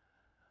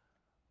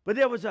 But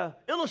there was an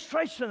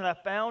illustration that I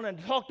found and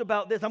talked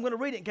about this. I'm going to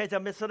read it in case I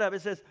mess it up.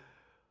 It says,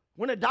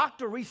 when a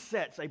doctor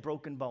resets a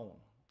broken bone.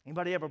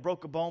 Anybody ever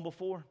broke a bone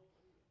before?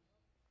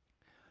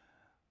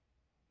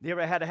 You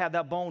ever had to have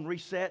that bone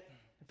reset?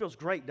 feels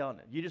great, doesn't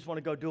it? You just want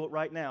to go do it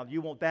right now.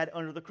 You want that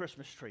under the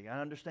Christmas tree. I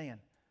understand.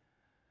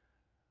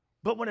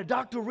 But when a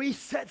doctor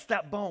resets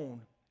that bone,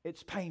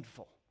 it's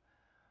painful.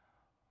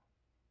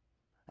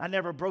 I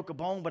never broke a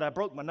bone, but I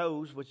broke my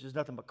nose, which is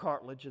nothing but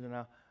cartilage, and then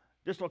I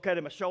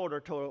dislocated my shoulder,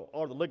 tore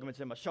all the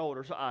ligaments in my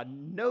shoulder, so I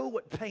know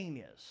what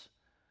pain is.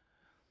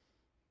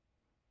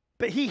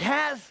 But he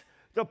has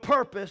the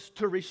purpose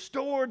to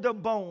restore the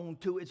bone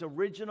to its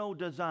original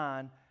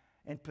design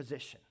and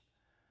position.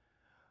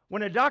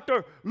 When a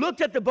doctor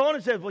looked at the bone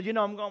and said, well, you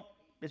know,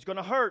 it's going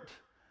to hurt.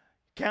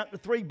 Count to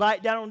 3,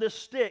 bite down on this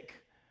stick.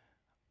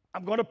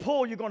 I'm going to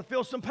pull, you're going to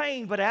feel some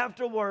pain, but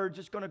afterwards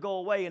it's going to go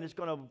away and it's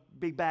going to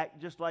be back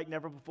just like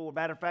never before.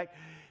 Matter of fact,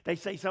 they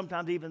say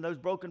sometimes even those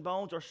broken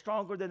bones are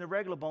stronger than the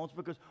regular bones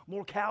because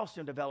more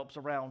calcium develops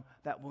around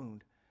that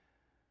wound.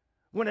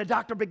 When a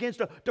doctor begins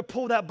to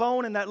pull that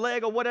bone in that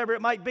leg or whatever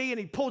it might be and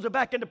he pulls it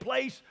back into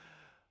place,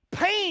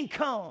 pain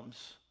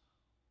comes,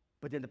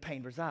 but then the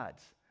pain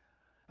resides.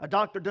 A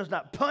doctor does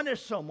not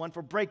punish someone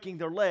for breaking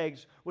their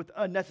legs with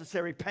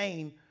unnecessary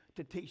pain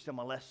to teach them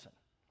a lesson.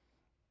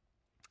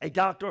 A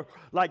doctor,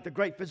 like the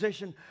great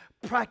physician,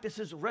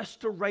 practices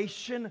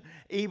restoration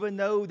even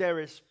though there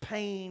is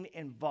pain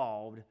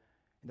involved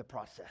in the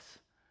process.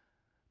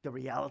 The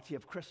reality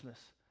of Christmas.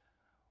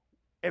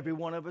 Every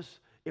one of us,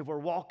 if we're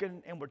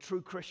walking and we're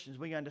true Christians,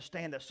 we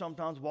understand that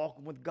sometimes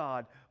walking with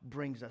God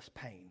brings us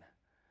pain.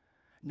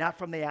 Not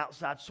from the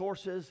outside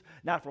sources,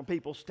 not from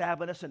people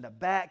stabbing us in the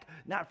back,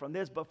 not from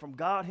this, but from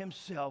God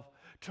himself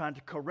trying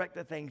to correct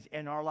the things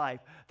in our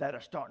life that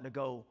are starting to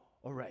go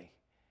awry.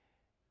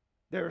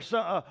 There are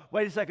some,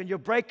 wait a second, you're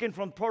breaking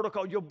from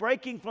protocol. You're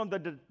breaking from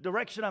the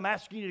direction I'm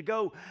asking you to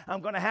go.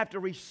 I'm going to have to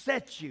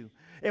reset you.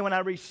 And when I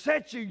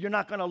reset you, you're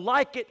not going to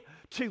like it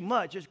too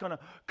much. It's going to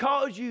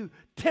cause you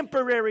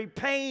temporary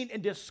pain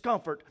and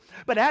discomfort.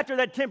 But after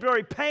that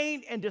temporary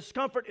pain and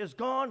discomfort is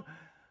gone,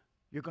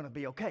 you're going to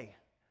be okay.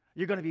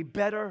 You're going to be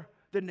better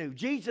than new.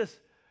 Jesus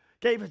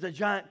gave us a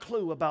giant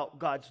clue about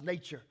God's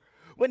nature.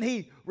 When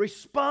he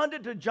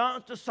responded to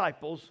John's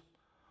disciples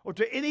or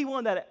to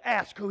anyone that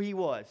asked who he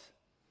was,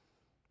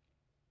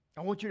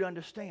 I want you to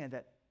understand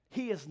that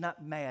he is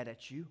not mad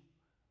at you.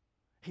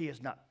 He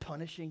is not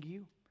punishing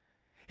you.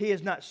 He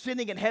is not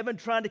sitting in heaven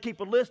trying to keep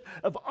a list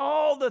of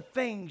all the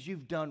things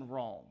you've done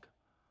wrong.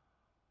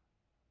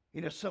 You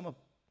know, some of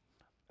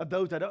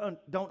those that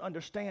don't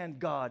understand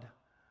God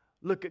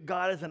look at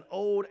God as an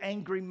old,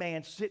 angry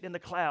man sitting in the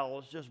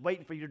clouds just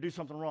waiting for you to do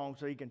something wrong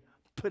so he can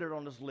put it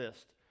on his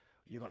list.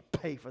 You're going to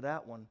pay for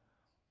that one.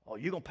 Or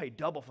you're going to pay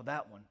double for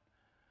that one.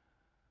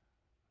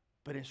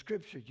 But in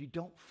Scripture, you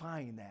don't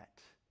find that.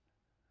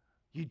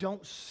 You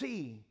don't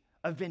see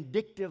a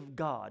vindictive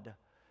God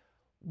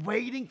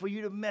waiting for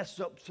you to mess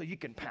up so you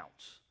can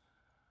pounce.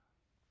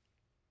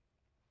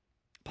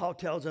 Paul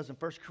tells us in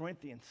 1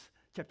 Corinthians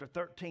chapter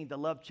 13, the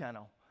love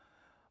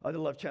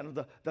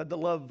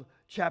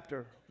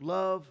chapter,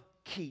 love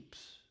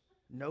keeps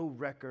no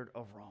record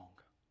of wrong.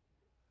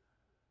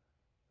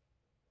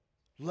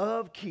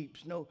 Love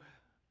keeps no,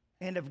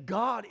 and if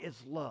God is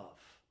love,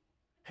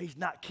 he's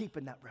not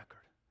keeping that record.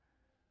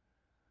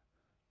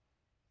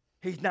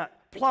 He's not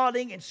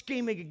plotting and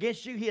scheming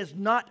against you. He is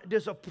not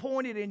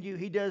disappointed in you.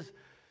 He does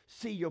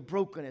see your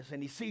brokenness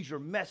and he sees your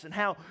mess and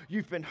how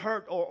you've been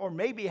hurt or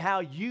maybe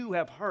how you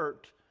have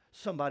hurt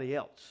somebody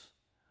else.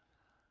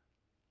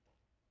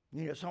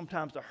 You know,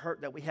 sometimes the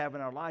hurt that we have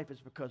in our life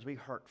is because we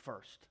hurt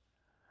first.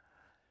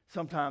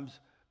 Sometimes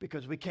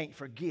because we can't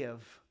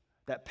forgive,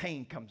 that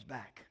pain comes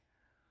back.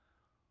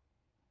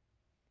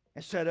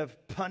 Instead of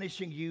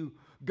punishing you,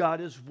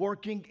 God is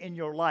working in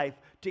your life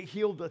to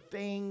heal the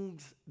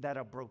things that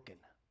are broken,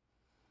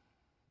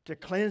 to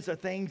cleanse the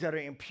things that are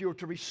impure,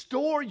 to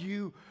restore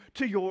you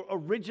to your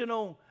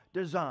original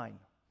design.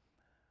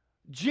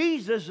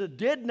 Jesus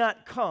did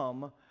not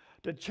come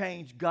to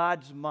change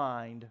God's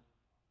mind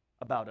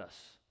about us.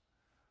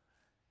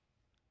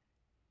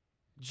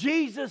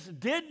 Jesus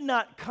did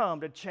not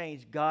come to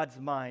change God's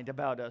mind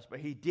about us, but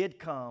he did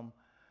come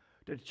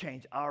to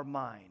change our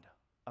mind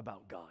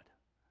about God.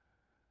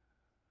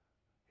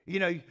 You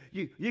know,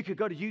 you could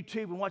go to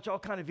YouTube and watch all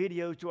kinds of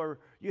videos where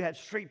you had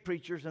street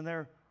preachers and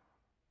they're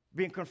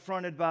being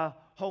confronted by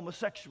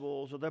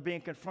homosexuals or they're being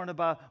confronted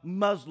by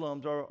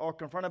Muslims or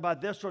confronted by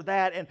this or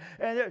that.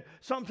 And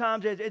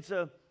sometimes it's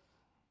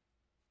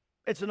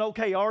an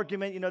okay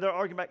argument, you know, they're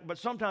arguing back, but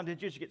sometimes it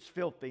just gets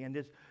filthy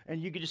and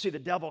you can just see the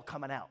devil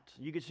coming out.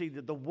 You can see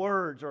the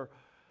words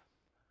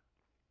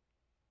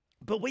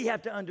but we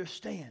have to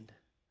understand,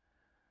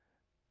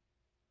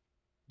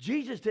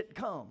 Jesus didn't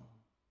come.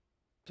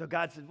 So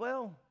God said,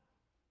 well,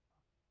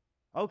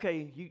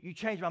 okay, you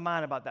changed my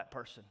mind about that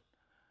person.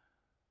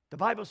 The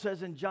Bible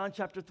says in John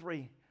chapter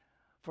 3,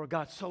 for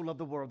God so loved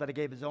the world that he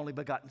gave his only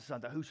begotten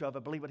Son, that whosoever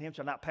believe in him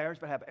shall not perish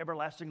but have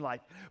everlasting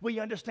life. We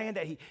understand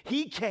that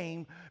he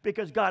came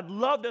because God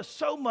loved us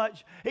so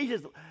much. He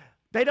says,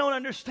 they don't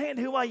understand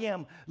who I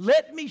am.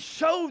 Let me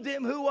show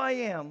them who I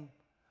am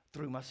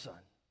through my Son.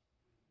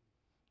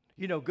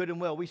 You know, good and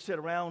well, we sit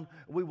around,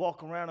 we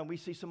walk around and we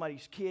see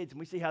somebody's kids and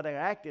we see how they're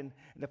acting.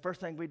 And the first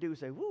thing we do is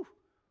say, whoo,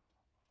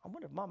 I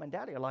wonder if mom and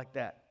daddy are like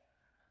that.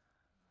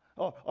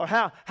 Or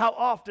how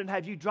often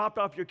have you dropped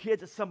off your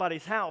kids at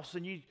somebody's house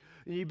and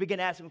you begin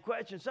asking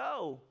questions?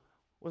 So,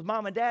 was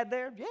mom and dad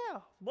there? Yeah.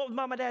 What was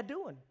mom and dad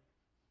doing?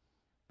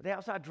 Were they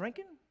outside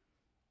drinking?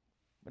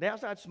 Were they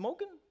outside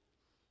smoking?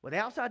 Were they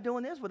outside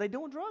doing this? Were they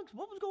doing drugs?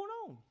 What was going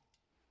on?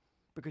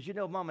 Because you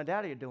know mom and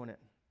daddy are doing it.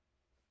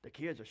 The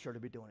kids are sure to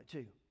be doing it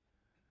too.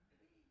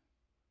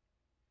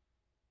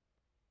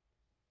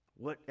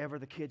 Whatever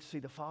the kids see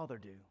the Father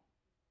do,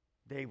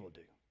 they will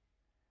do.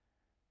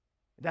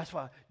 That's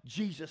why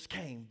Jesus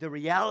came. The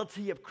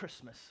reality of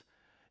Christmas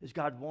is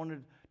God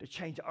wanted to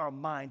change our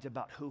minds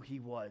about who He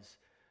was.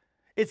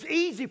 It's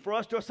easy for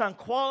us to assign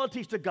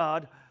qualities to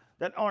God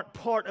that aren't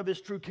part of His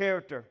true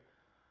character.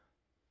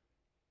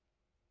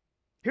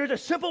 Here's a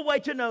simple way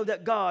to know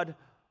that God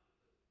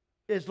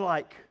is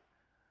like.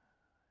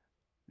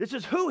 This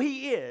is who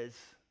He is.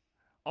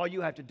 All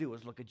you have to do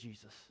is look at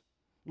Jesus.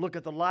 Look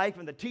at the life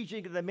and the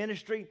teaching of the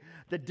ministry,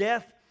 the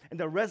death and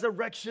the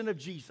resurrection of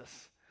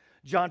Jesus.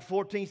 John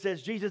 14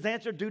 says, Jesus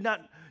answered,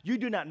 you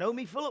do not know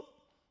me, Philip?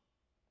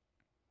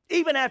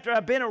 Even after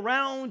I've been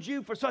around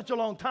you for such a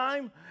long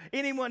time,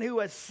 anyone who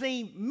has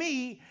seen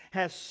me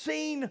has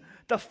seen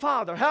the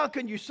Father. How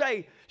can you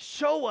say,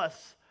 show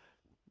us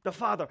the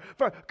Father?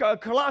 For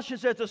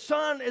Colossians says the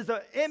Son is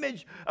the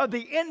image of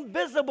the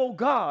invisible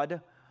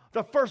God,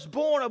 the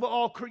firstborn of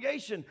all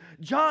creation.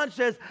 John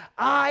says,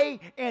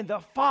 I and the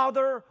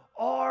Father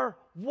are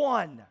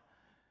one.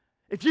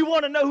 If you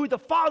want to know who the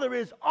Father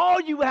is,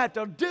 all you have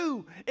to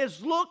do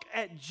is look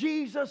at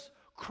Jesus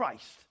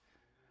Christ.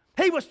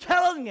 He was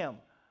telling them,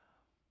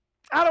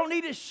 I don't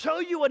need to show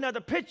you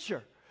another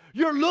picture.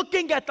 You're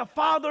looking at the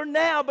Father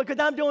now because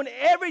I'm doing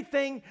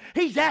everything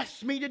He's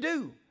asked me to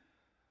do.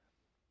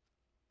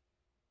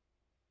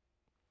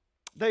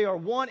 They are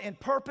one in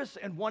purpose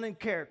and one in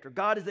character.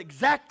 God is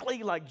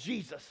exactly like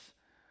Jesus.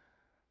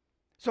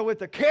 So if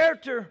the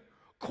character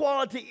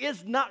quality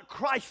is not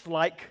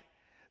Christ-like,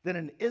 then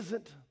it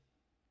isn't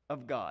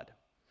of God.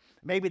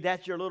 Maybe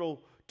that's your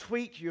little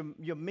tweet,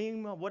 your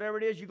meme, or whatever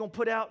it is you're going to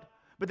put out.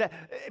 But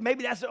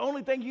maybe that's the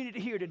only thing you need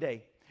to hear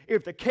today.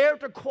 If the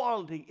character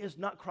quality is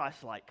not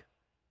Christ-like,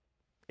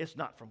 it's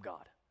not from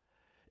God.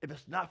 If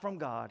it's not from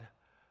God,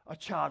 a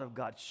child of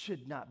God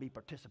should not be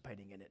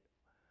participating in it,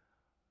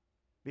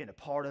 being a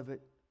part of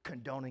it,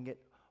 condoning it,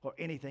 or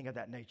anything of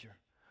that nature.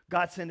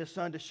 God sent His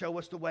Son to show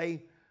us the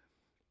way,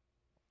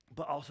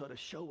 but also to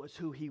show us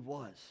who He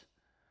was.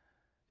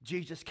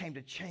 Jesus came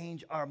to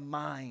change our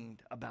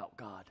mind about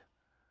God.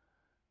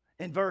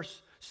 In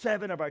verse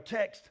 7 of our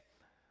text,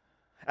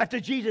 after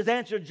Jesus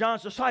answered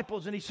John's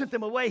disciples and He sent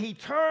them away, He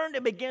turned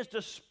and begins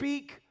to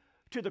speak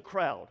to the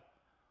crowd.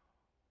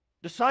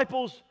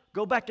 Disciples,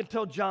 go back and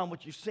tell John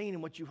what you've seen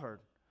and what you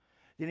heard.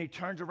 Then He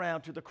turns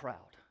around to the crowd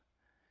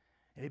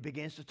and He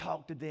begins to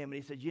talk to them.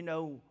 And He said, you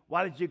know,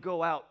 why did you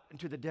go out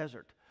into the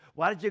desert?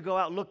 Why did you go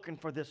out looking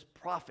for this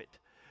prophet?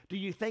 Do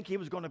you think he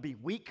was going to be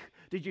weak?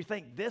 Did you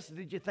think this?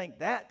 Did you think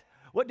that?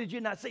 What did you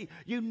not see?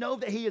 You know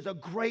that he is a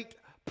great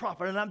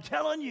prophet. And I'm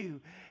telling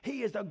you,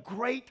 he is a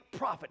great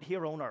prophet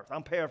here on earth.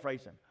 I'm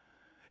paraphrasing.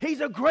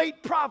 He's a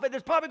great prophet.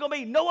 There's probably going to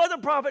be no other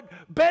prophet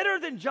better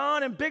than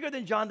John and bigger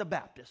than John the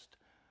Baptist.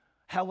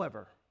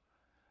 However,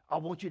 I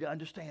want you to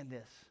understand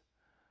this.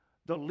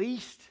 The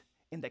least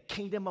in the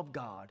kingdom of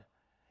God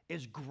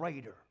is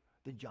greater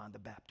than John the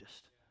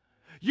Baptist.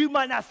 You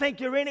might not think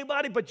you're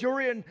anybody, but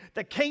you're in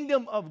the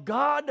kingdom of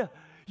God.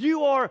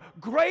 You are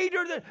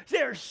greater than...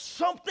 There's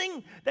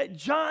something that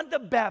John the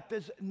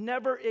Baptist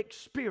never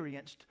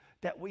experienced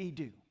that we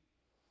do.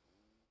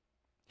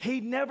 He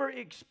never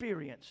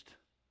experienced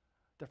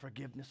the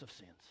forgiveness of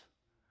sins.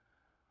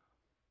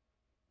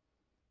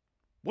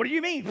 What do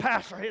you mean,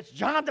 Pastor?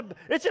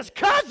 It's his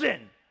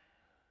cousin.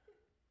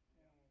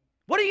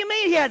 What do you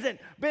mean he hasn't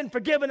been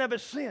forgiven of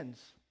his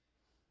sins?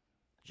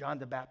 John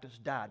the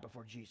Baptist died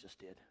before Jesus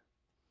did.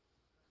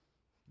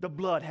 The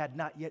blood had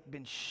not yet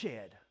been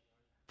shed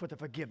for the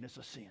forgiveness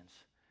of sins.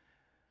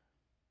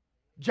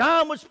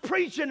 John was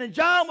preaching and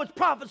John was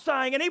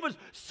prophesying, and he was,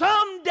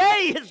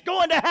 someday it's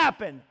going to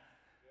happen.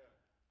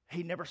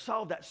 He never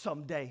saw that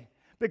someday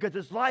because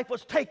his life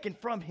was taken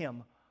from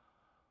him.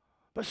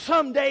 But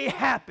someday it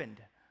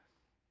happened.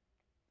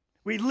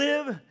 We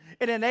live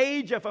in an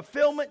age of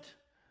fulfillment,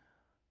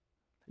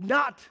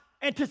 not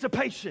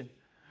anticipation.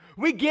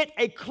 We get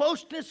a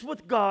closeness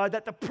with God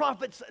that the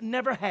prophets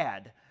never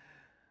had.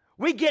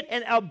 We get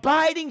an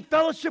abiding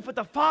fellowship with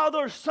the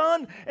Father,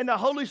 Son, and the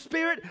Holy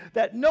Spirit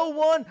that no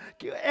one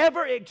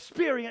ever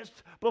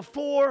experienced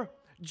before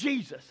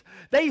Jesus.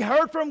 They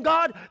heard from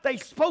God. They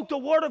spoke the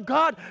Word of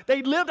God.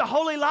 They lived a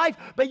holy life,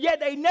 but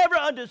yet they never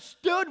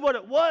understood what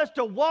it was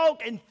to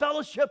walk in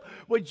fellowship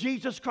with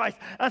Jesus Christ.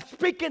 I'm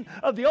speaking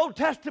of the Old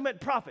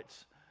Testament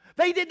prophets.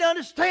 They didn't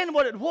understand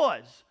what it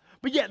was,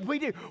 but yet we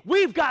do.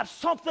 We've got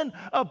something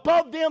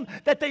above them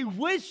that they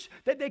wish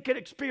that they could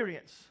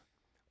experience.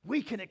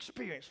 We can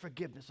experience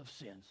forgiveness of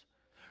sins.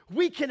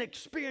 We can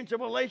experience a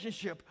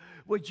relationship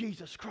with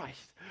Jesus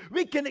Christ.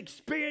 We can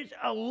experience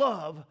a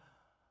love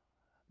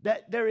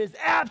that there is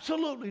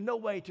absolutely no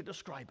way to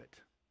describe it.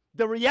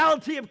 The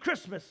reality of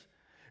Christmas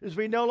is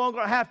we no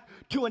longer have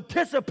to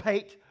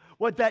anticipate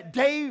what that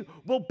day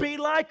will be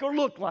like or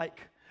look like,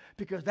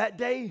 because that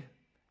day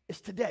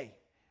is today.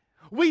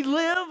 We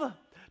live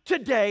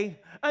today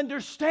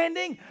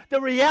understanding the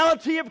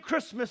reality of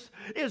Christmas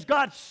is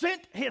God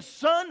sent His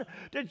Son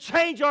to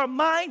change our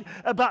mind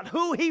about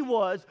who He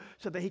was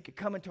so that He could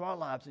come into our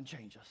lives and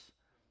change us.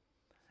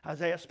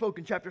 Isaiah spoke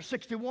in chapter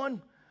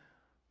 61,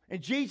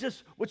 and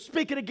Jesus would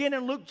speak it again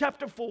in Luke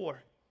chapter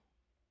 4.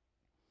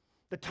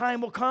 The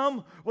time will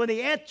come when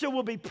the answer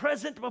will be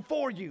present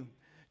before you.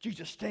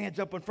 Jesus stands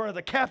up in front of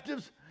the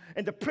captives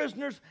and the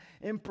prisoners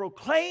and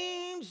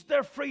proclaims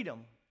their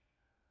freedom.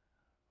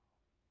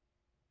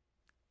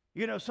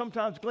 You know,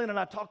 sometimes Glenn and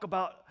I talk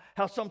about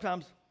how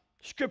sometimes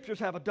scriptures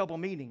have a double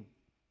meaning.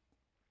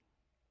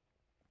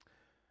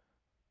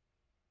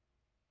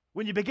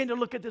 When you begin to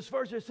look at this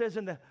verse, it says,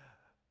 and the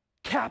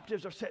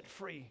captives are set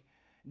free.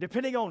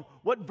 Depending on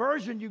what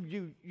version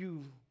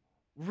you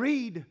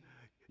read,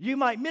 you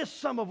might miss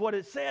some of what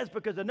it says,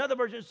 because another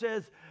version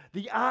says,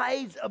 the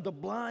eyes of the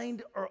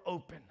blind are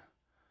open.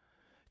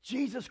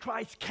 Jesus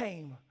Christ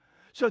came.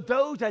 So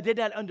those that did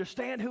not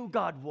understand who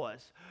God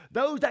was,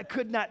 those that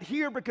could not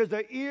hear because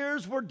their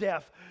ears were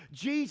deaf,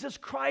 Jesus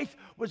Christ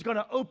was going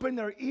to open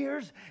their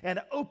ears and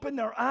open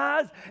their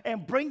eyes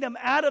and bring them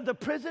out of the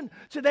prison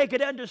so they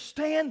could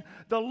understand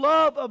the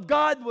love of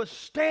God was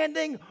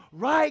standing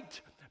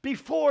right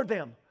before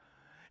them.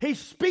 He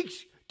speaks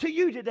to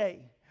you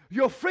today.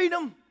 Your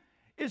freedom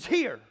is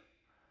here.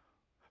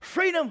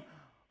 Freedom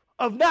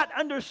of not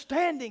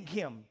understanding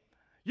Him.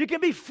 You can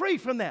be free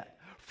from that.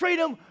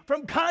 Freedom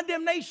from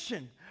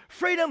condemnation.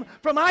 Freedom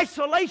from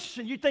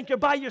isolation. You think you're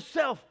by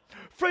yourself.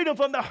 Freedom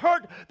from the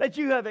hurt that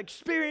you have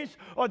experienced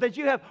or that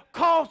you have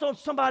caused on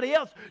somebody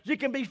else. You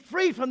can be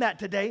free from that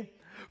today.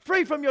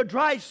 Free from your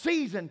dry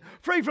season.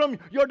 Free from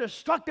your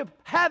destructive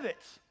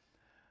habits.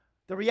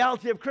 The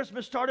reality of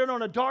Christmas started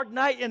on a dark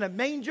night in a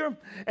manger,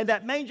 and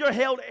that manger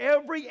held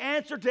every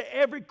answer to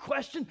every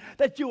question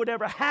that you would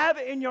ever have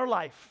in your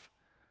life.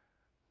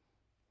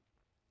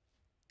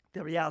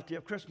 The reality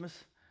of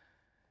Christmas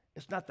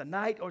is not the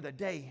night or the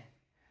day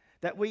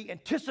that we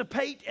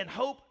anticipate and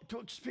hope to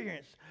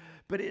experience,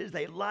 but it is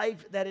a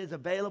life that is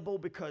available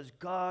because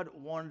God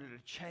wanted to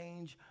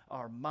change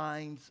our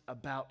minds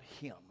about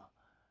Him.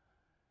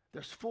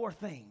 There's 4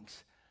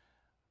 things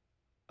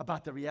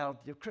about the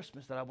reality of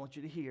Christmas that I want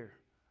you to hear.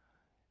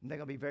 And they're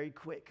going to be very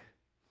quick.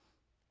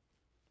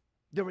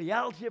 The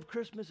reality of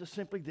Christmas is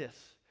simply this.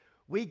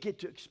 We get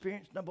to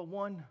experience, number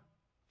 1,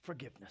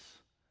 forgiveness.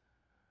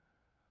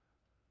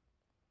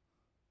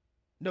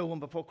 No one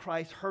before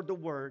Christ heard the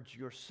words,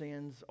 your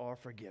sins are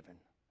forgiven.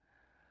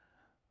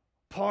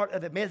 Part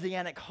of the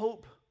Messianic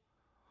hope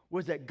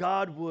was that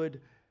God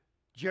would,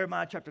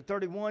 Jeremiah chapter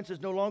 31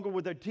 says, no longer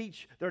would they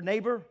teach their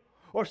neighbor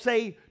or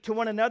say to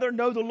one another,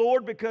 know the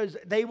Lord, because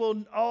they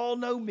will all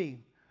know me.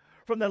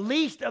 From the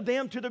least of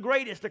them to the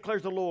greatest,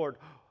 declares the Lord.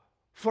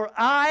 For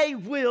I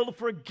will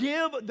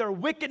forgive their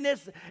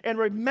wickedness and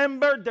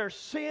remember their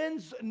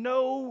sins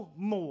no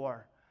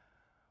more.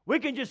 We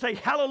can just say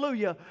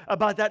hallelujah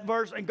about that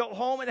verse and go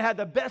home and have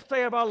the best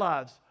day of our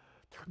lives.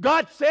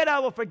 God said, I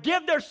will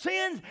forgive their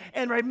sins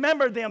and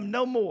remember them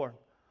no more.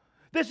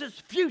 This is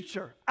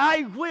future.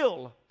 I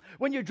will.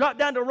 When you drop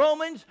down to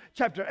Romans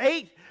chapter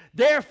 8,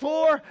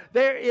 therefore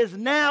there is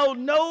now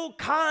no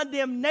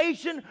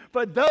condemnation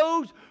for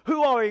those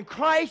who are in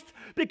Christ,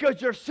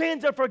 because your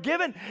sins are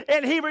forgiven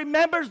and He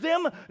remembers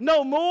them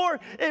no more.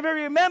 If He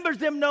remembers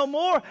them no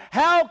more,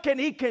 how can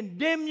He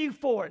condemn you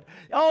for it?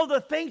 All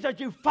the things that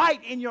you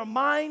fight in your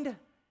mind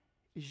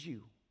is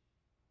you.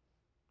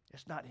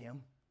 It's not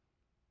Him.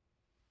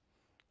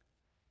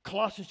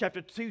 Colossians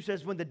chapter 2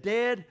 says, when the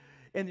dead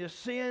in your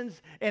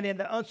sins and in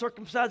the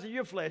uncircumcised of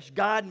your flesh,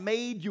 God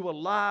made you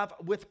alive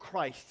with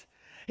Christ.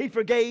 He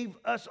forgave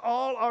us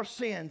all our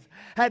sins,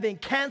 having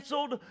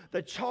canceled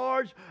the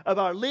charge of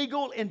our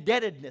legal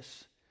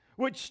indebtedness,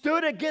 which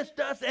stood against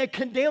us and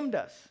condemned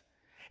us.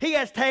 He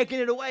has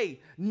taken it away,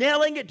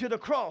 nailing it to the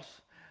cross,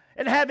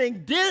 and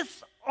having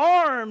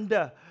disarmed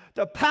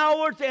the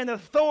powers and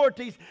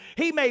authorities,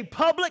 He made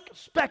public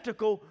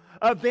spectacle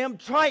of them,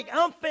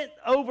 triumphant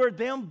over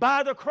them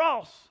by the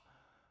cross.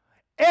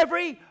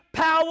 Every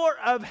power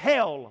of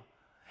hell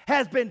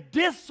has been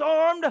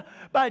disarmed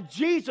by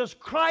Jesus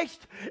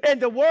Christ,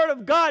 and the Word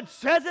of God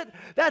says it.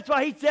 That's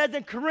why He says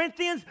in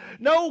Corinthians,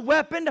 no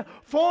weapon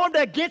formed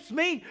against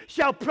me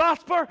shall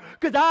prosper,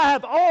 because I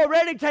have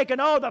already taken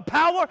all the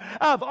power,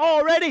 I've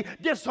already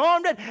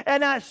disarmed it,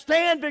 and I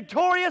stand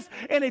victorious.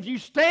 And if you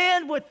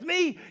stand with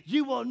me,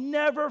 you will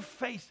never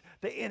face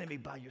the enemy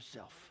by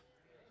yourself.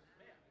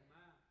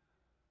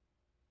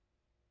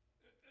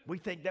 We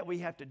think that we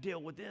have to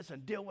deal with this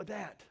and deal with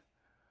that.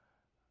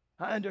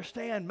 I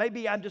understand.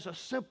 Maybe I'm just a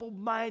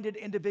simple-minded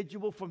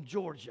individual from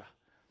Georgia.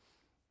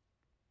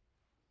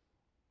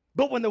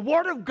 But when the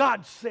Word of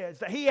God says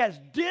that He has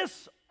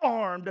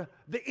disarmed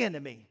the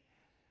enemy,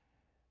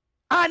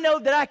 I know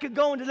that I could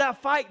go into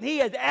that fight and he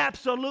has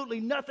absolutely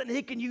nothing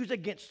he can use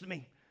against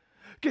me.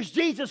 Because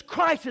Jesus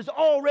Christ has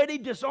already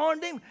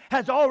disarmed him,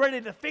 has already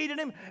defeated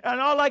him,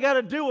 and all I got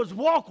to do is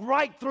walk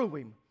right through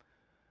him.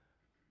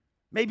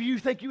 Maybe you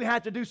think you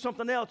have to do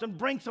something else and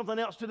bring something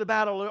else to the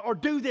battle or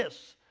do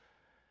this.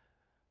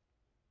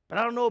 But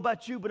I don't know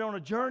about you, but on a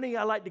journey,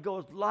 I like to go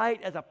as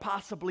light as I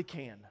possibly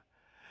can.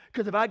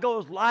 Because if I go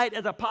as light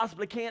as I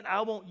possibly can,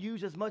 I won't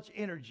use as much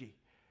energy.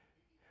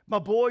 My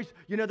boys,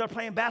 they're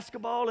playing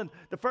basketball, and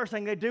the first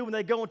thing they do when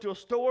they go into a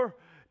store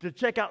to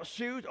check out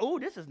shoes, oh,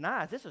 this is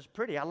nice, this is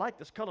pretty, I like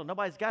this color,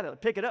 nobody's got it.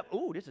 Pick it up,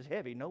 oh, this is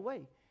heavy, no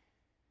way.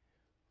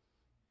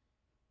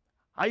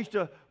 I used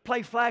to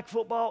play flag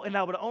football, and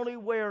I would only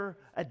wear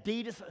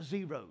Adidas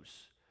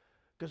Zeros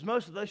because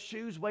most of those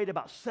shoes weighed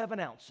about 7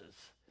 ounces,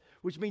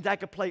 which means I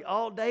could play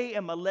all day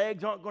and my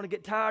legs aren't going to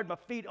get tired, my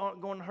feet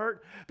aren't going to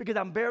hurt because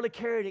I'm barely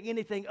carrying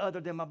anything other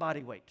than my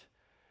body weight.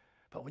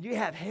 But when you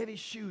have heavy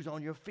shoes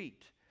on your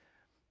feet,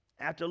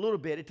 after a little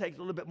bit, it takes a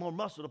little bit more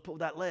muscle to pull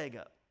that leg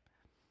up.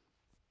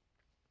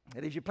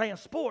 And if you're playing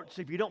sports,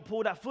 if you don't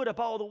pull that foot up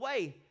all the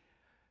way,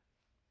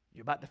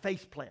 you're about to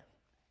face plant.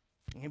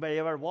 Anybody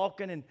ever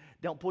walking and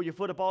don't pull your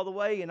foot up all the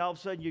way and all of a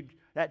sudden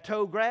that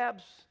toe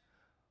grabs?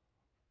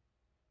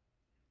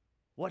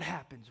 What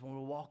happens when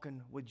we're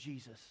walking with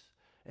Jesus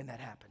and that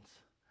happens?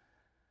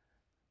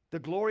 The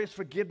glorious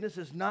forgiveness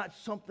is not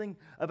something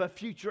of a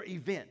future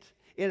event.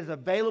 It is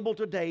available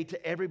today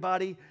to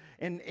everybody,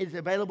 and it's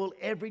available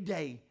every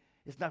day.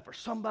 It's not for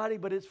somebody,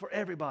 but it's for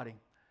everybody.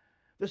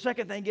 The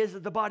second thing is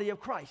the body of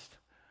Christ.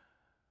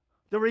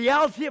 The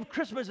reality of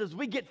Christmas is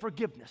we get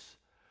forgiveness.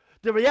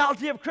 The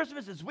reality of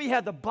Christmas is we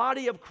have the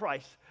body of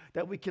Christ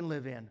that we can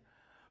live in.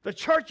 The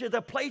church is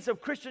a place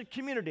of Christian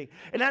community.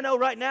 And I know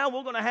right now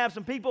we're going to have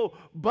some people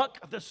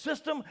buck the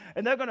system,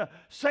 and they're going to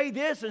say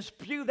this and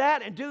spew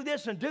that and do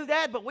this and do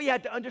that, but we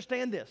have to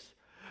understand this.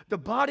 The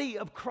body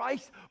of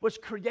Christ was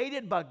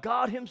created by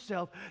God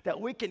himself that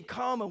we can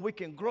come and we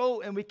can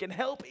grow and we can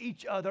help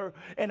each other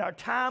in our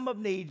time of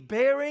need,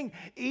 bearing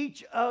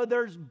each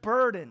other's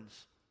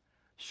burdens.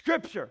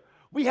 Scripture,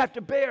 we have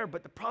to bear,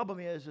 but the problem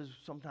is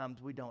sometimes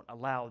we don't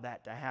allow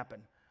that to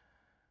happen.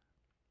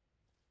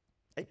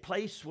 A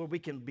place where we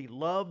can be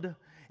loved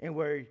and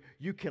where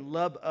you can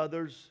love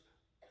others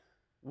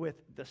with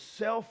the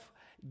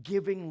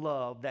self-giving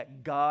love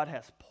that God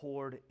has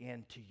poured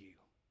into you.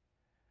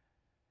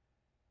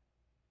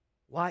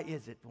 Why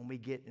is it when we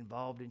get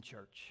involved in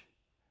church,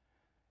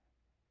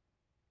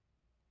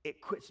 it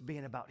quits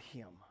being about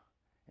him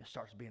and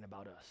starts being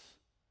about us?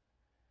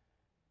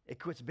 It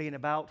quits being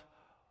about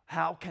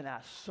how can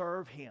I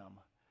serve him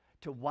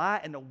to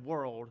why in the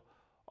world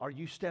are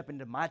you stepping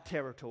into my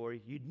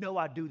territory? You know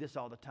I do this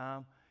all the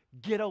time.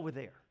 Get over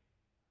there.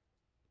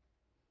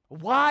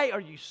 Why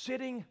are you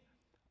sitting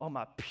on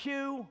my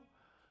pew?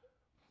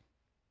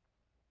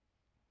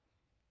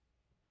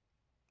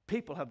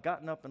 People have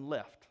gotten up and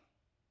left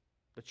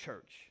the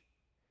church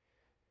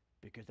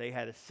because they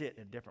had to sit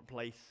in a different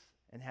place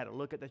and had to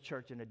look at the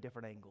church in a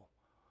different angle.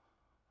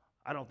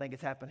 I don't think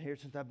it's happened here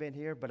since I've been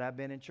here, but I've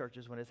been in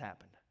churches when it's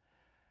happened.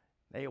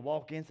 They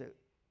walk in and say,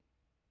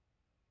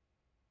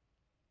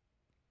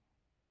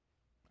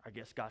 I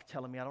guess God's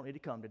telling me I don't need to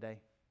come today,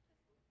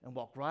 and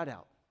walk right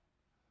out.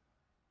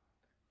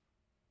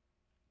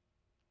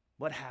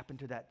 What happened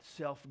to that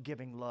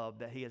self-giving love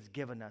that he has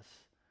given us?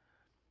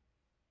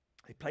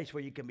 A place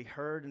where you can be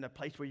heard and a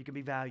place where you can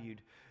be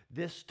valued.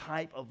 This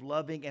type of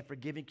loving and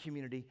forgiving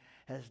community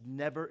has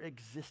never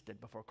existed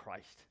before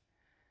Christ.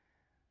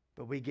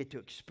 But we get to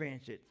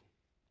experience it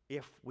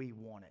if we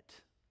want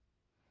it.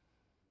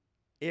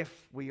 If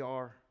we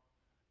are,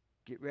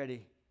 get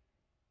ready,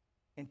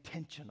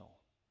 intentional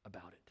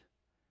about it.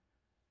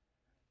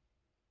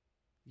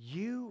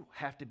 You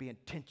have to be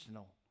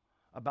intentional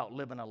about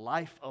living a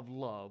life of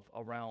love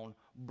around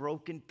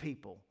broken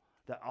people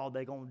that all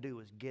they're going to do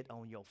is get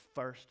on your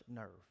first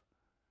nerve.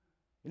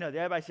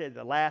 Everybody says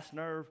the last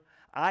nerve.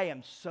 I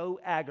am so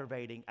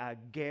aggravating, I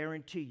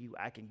guarantee you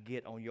I can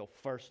get on your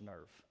first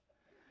nerve.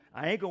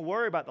 I ain't going to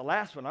worry about the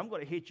last one. I'm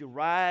going to hit you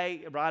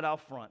right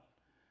off front.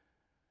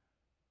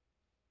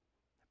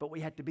 But we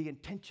have to be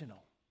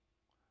intentional.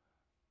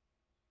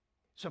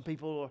 Some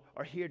people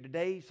are here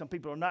today. Some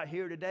people are not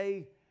here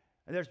today.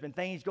 And there's been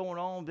things going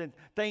on, then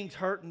things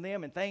hurting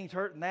them and things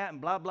hurting that and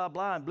blah, blah,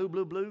 blah and blue,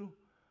 blue, blue.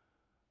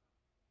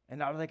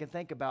 And all they can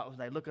think about is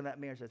they looking at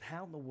me and says,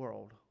 how in the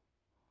world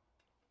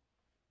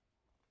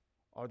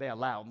are they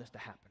allowing this to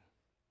happen?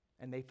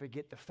 And they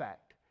forget the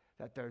fact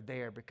that they're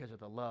there because of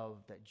the love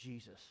that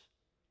Jesus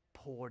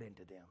poured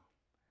into them.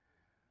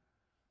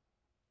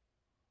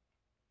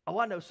 Oh,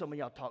 I know some of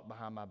y'all talk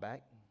behind my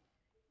back.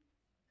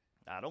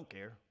 I don't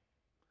care.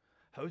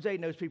 Jose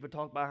knows people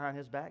talk behind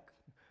his back.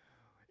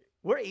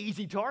 We're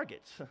easy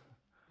targets.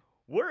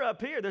 We're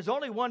up here. There's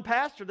only one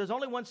pastor. There's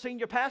only one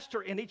senior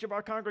pastor in each of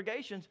our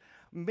congregations.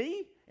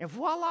 Me, and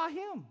voila,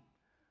 him.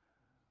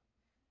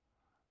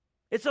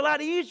 It's a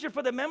lot easier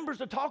for the members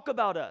to talk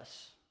about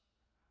us.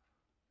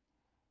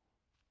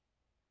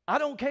 I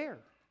don't care.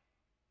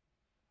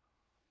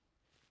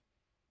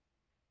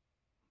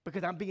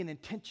 Because I'm being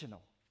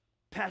intentional.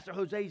 Pastor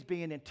Jose's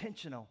being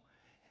intentional.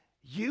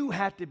 You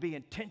have to be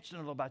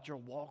intentional about your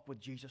walk with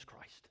Jesus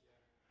Christ.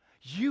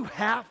 You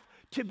have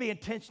to be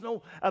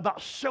intentional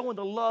about showing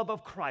the love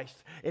of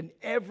Christ in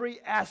every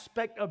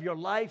aspect of your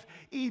life,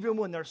 even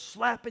when they're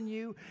slapping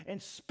you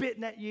and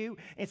spitting at you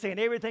and saying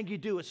everything you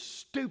do is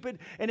stupid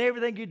and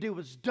everything you do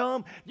is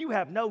dumb. You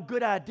have no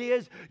good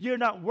ideas. You're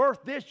not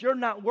worth this. You're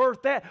not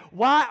worth that.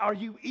 Why are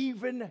you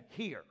even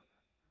here?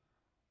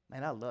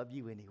 Man, I love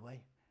you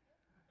anyway.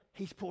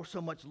 He's poured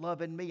so much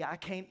love in me, I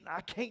can't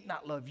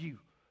not love you.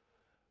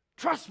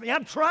 Trust me,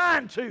 I'm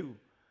trying to.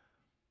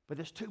 But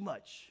there's too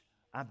much.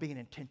 I'm being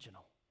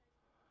intentional.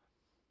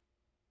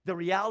 The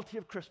reality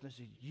of Christmas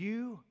is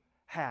you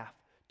have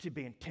to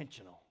be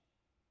intentional.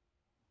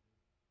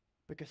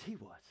 Because He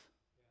was.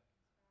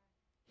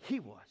 He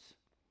was.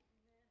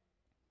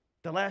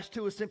 The last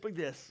two is simply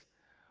this.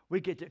 We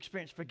get to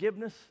experience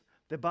forgiveness,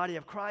 the body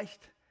of Christ,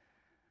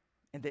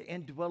 and the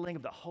indwelling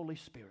of the Holy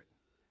Spirit.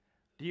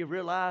 Do you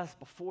realize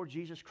before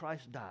Jesus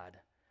Christ died,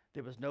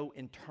 there was no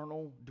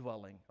internal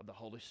dwelling of the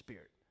Holy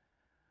Spirit?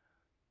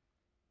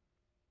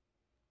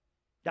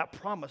 That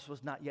promise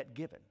was not yet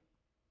given.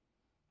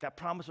 That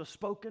promise was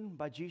spoken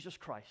by Jesus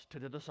Christ to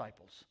the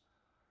disciples.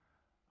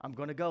 I'm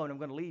going to go and I'm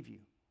going to leave you,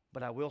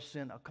 but I will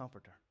send a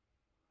comforter.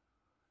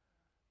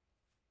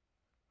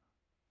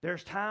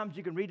 There's times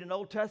you can read in the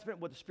Old Testament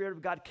where the Spirit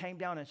of God came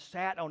down and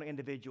sat on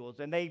individuals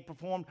and they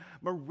performed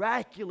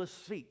miraculous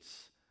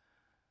feats.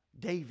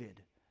 David,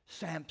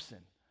 Samson.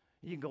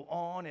 You can go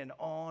on and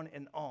on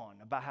and on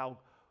about how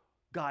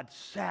God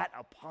sat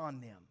upon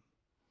them.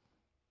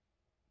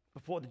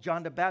 Before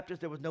John the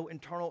Baptist, there was no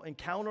internal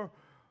encounter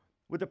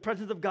with the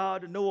presence of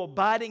God, no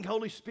abiding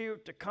Holy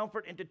Spirit to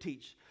comfort and to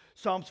teach.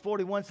 Psalms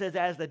 41 says,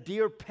 as the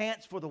deer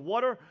pants for the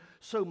water,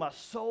 so my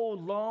soul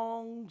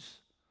longs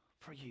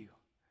for you.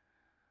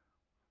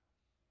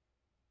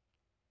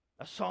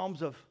 A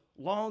Psalms of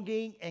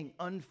longing and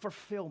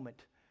unfulfillment.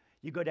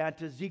 You go down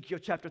to Ezekiel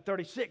chapter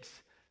 36.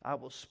 I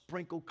will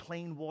sprinkle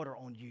clean water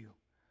on you,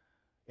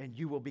 and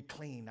you will be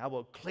clean. I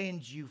will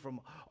cleanse you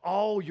from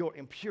all your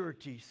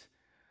impurities,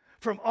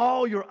 from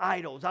all your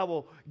idols. I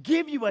will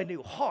give you a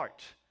new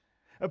heart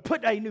and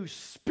put a new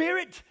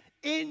spirit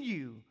in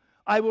you.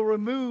 I will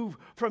remove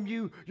from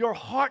you your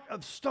heart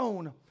of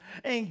stone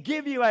and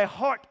give you a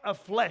heart of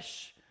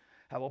flesh.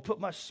 I will put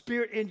my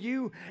spirit in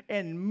you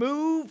and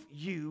move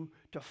you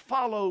to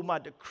follow my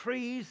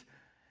decrees,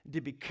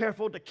 to be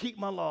careful to keep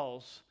my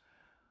laws.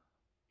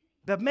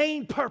 The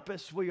main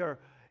purpose we are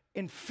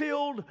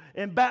infilled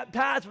and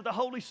baptized with the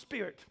Holy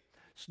Spirit.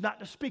 It's not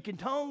to speak in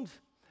tongues.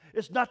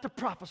 It's not to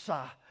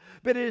prophesy.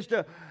 But it is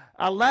to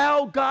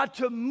allow God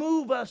to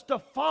move us to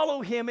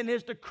follow Him in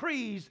His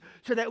decrees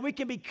so that we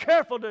can be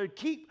careful to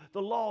keep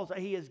the laws that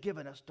He has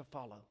given us to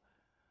follow.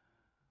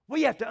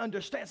 We have to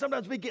understand.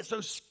 Sometimes we get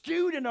so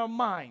skewed in our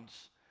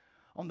minds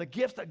on the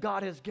gifts that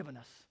God has given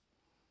us.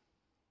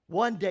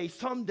 One day,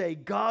 someday,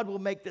 God will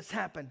make this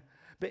happen.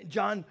 But in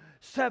John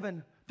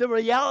 7, the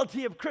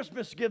reality of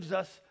Christmas gives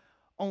us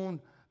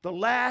on the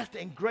last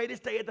and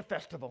greatest day of the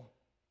festival.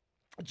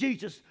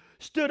 Jesus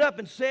stood up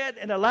and said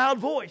in a loud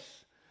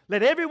voice,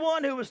 let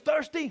everyone who is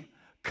thirsty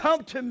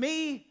come to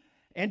me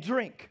and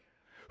drink.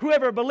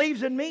 Whoever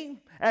believes in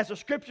me, as the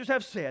scriptures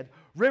have said,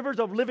 rivers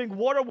of living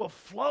water will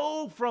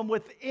flow from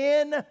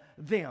within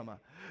them.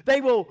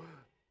 They will,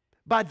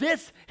 by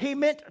this he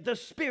meant the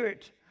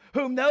Spirit,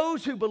 whom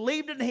those who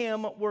believed in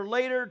Him were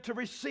later to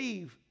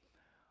receive.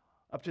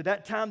 Up to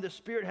that time, the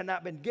Spirit had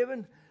not been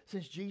given,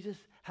 since Jesus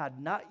had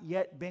not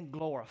yet been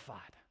glorified.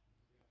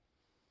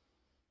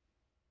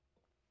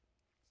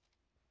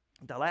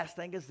 The last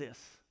thing is this.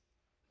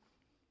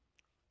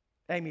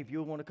 Amy, if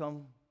you want to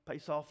come play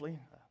softly.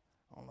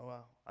 I don't know.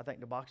 I think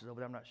the box is over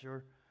there. I'm not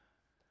sure.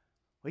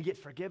 We get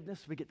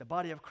forgiveness. We get the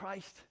body of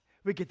Christ.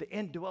 We get the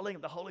indwelling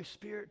of the Holy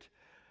Spirit.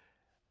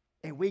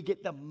 And we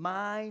get the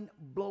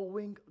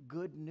mind-blowing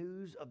good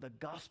news of the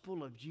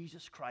gospel of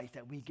Jesus Christ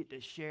that we get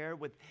to share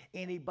with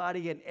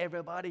anybody and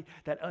everybody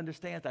that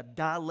understands the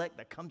dialect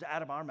that comes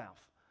out of our mouth.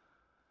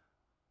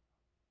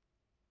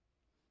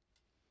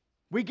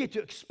 We get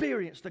to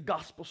experience the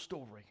gospel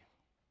story.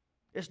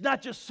 It's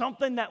not just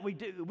something that we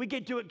do. We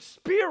get to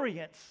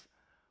experience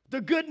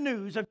the good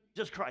news of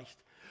Jesus Christ.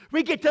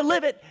 We get to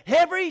live it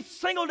every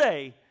single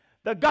day,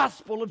 the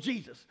gospel of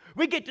Jesus.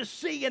 We get to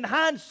see in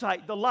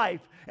hindsight the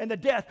life and the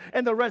death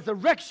and the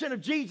resurrection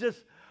of Jesus,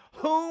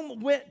 whom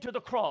went to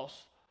the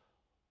cross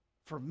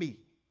for me,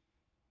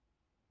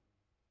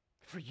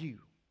 for you.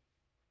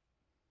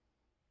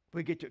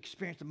 We get to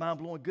experience the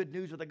mind-blowing good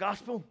news of the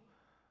gospel.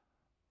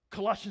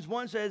 Colossians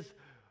 1 says,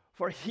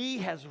 for He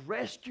has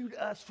rescued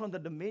us from the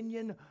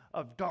dominion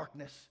of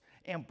darkness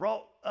and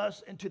brought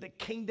us into the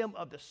kingdom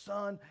of the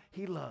Son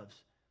He loves,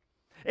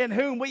 in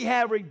whom we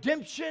have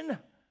redemption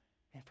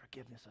and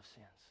forgiveness of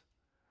sins.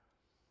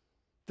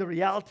 The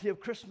reality of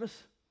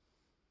Christmas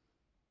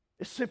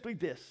is simply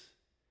this.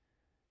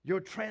 Your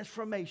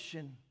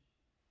transformation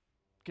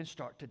can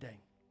start today.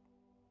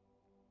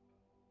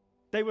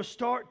 They will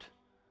start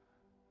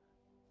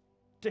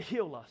to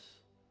heal us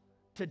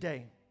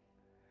today.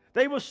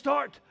 They will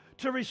start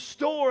to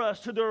restore us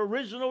to the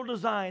original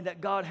design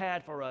that God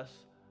had for us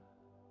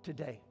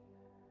today.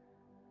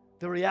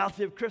 The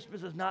reality of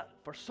Christmas is not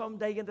for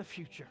someday in the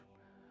future.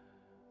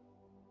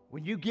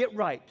 When you get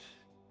right,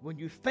 when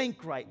you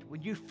think right,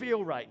 when you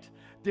feel right,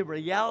 the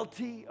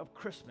reality of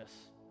Christmas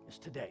is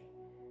today.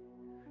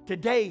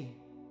 Today,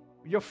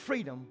 your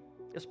freedom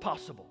is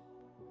possible.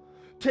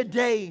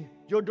 Today,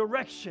 your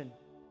direction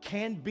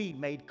can be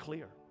made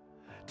clear.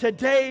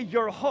 Today,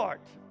 your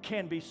heart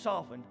can be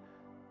softened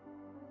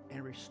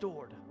and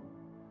restored.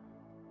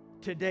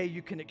 Today,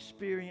 you can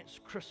experience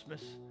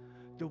Christmas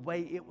the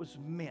way it was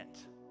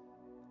meant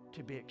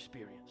to be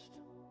experienced.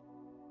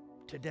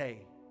 Today,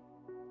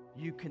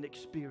 you can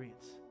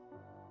experience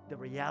the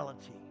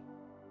reality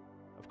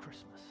of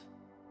Christmas.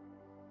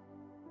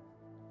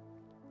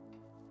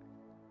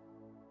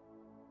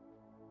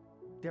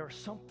 There is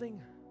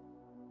something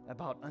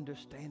about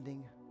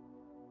understanding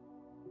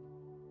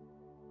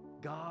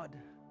God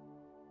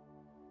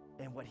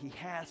and what He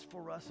has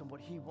for us and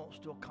what He wants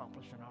to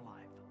accomplish in our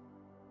life.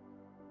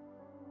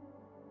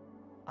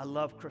 I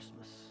love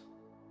Christmas.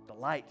 The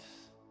lights,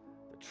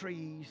 the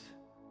trees,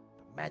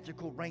 the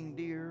magical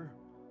reindeer,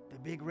 the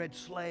big red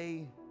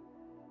sleigh,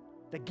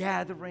 the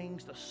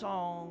gatherings, the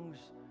songs,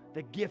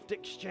 the gift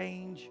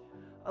exchange.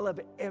 I love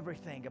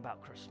everything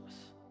about Christmas.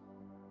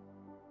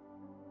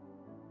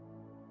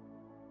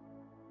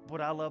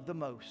 What I love the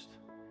most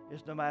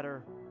is no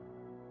matter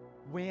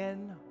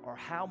when or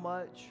how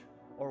much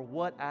or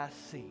what I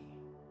see,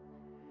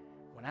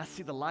 when I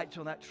see the lights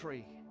on that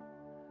tree,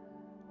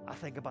 I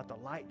think about the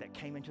light that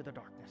came into the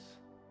darkness.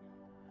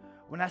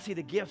 When I see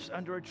the gifts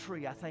under a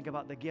tree, I think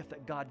about the gift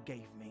that God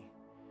gave me.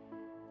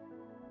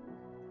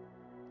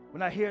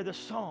 When I hear the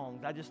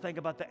songs, I just think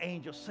about the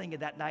angels singing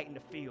that night in the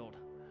field.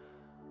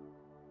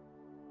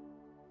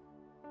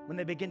 When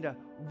they begin to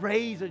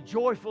raise a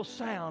joyful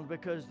sound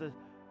because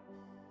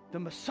the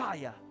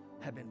Messiah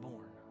had been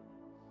born.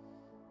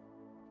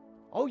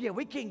 Oh yeah,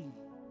 we can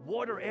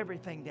water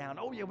everything down.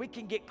 Oh yeah, we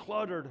can get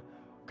cluttered.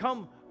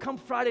 Come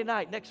Friday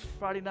night, next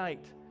Friday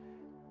night.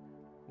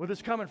 Well,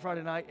 this coming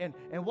Friday night,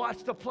 and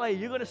watch the play.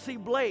 You're going to see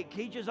Blake.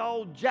 He's just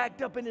all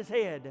jacked up in his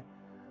head.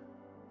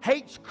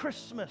 Hates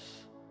Christmas.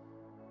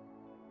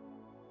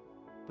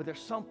 But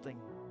there's something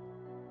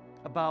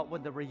about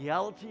when the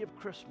reality of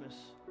Christmas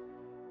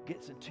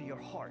gets into your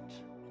heart.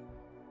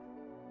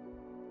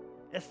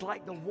 It's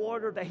like the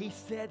water that He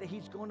said that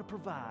He's going to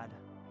provide.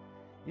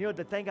 You know,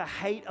 the thing I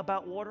hate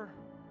about water?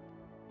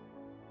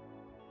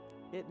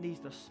 It needs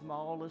the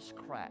smallest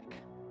crack,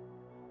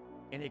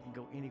 and it can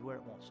go anywhere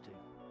it wants to.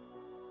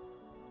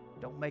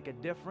 Don't make a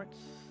difference.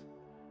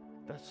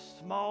 The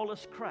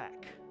smallest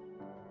crack.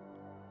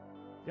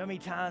 You know how many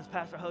times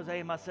Pastor Jose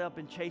and myself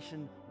been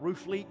chasing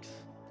roof leaks?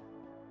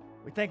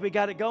 We think we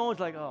got it going. It's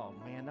like, oh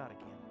man, not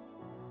again.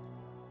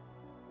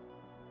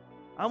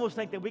 I almost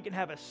think that we can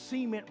have a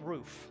cement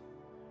roof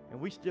and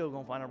we still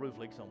gonna find a roof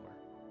leak somewhere.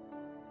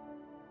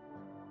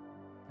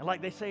 And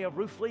like they say, a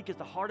roof leak is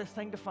the hardest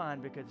thing to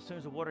find because as soon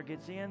as the water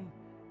gets in,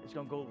 it's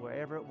gonna go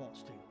wherever it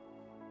wants to.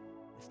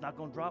 It's not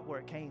gonna drop where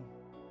it came.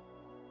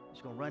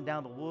 It's gonna run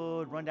down the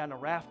wood, run down the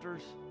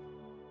rafters.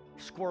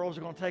 Squirrels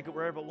are gonna take it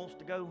wherever it wants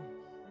to go.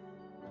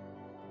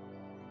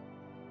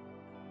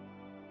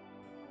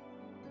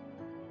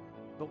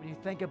 But when you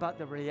think about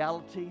the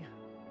reality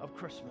of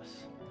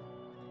Christmas,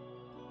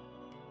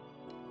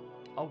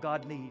 all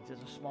God needs is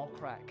a small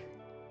crack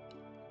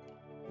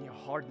in your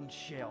hardened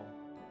shell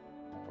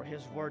for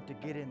His Word to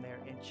get in there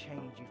and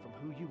change you from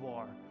who you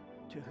are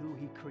to who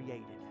He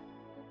created.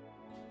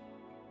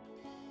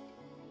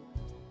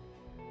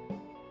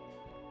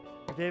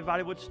 If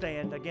everybody would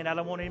stand. Again, I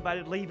don't want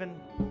anybody leaving.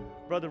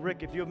 Brother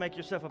Rick, if you'll make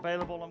yourself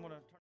available, I'm going to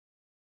turn.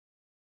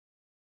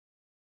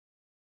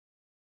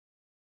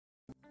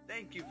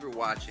 Thank you for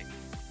watching.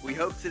 We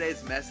hope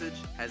today's message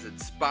has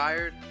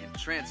inspired and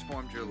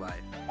transformed your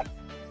life.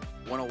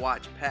 Want to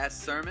watch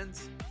past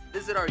sermons?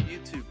 Visit our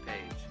YouTube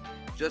page.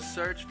 Just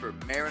search for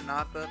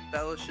Maranatha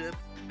Fellowship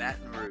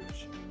Baton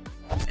Rouge.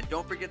 And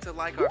don't forget to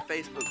like our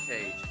Facebook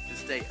page to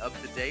stay up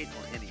to date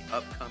on any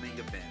upcoming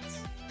events.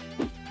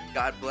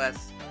 God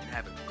bless and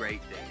have a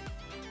great day.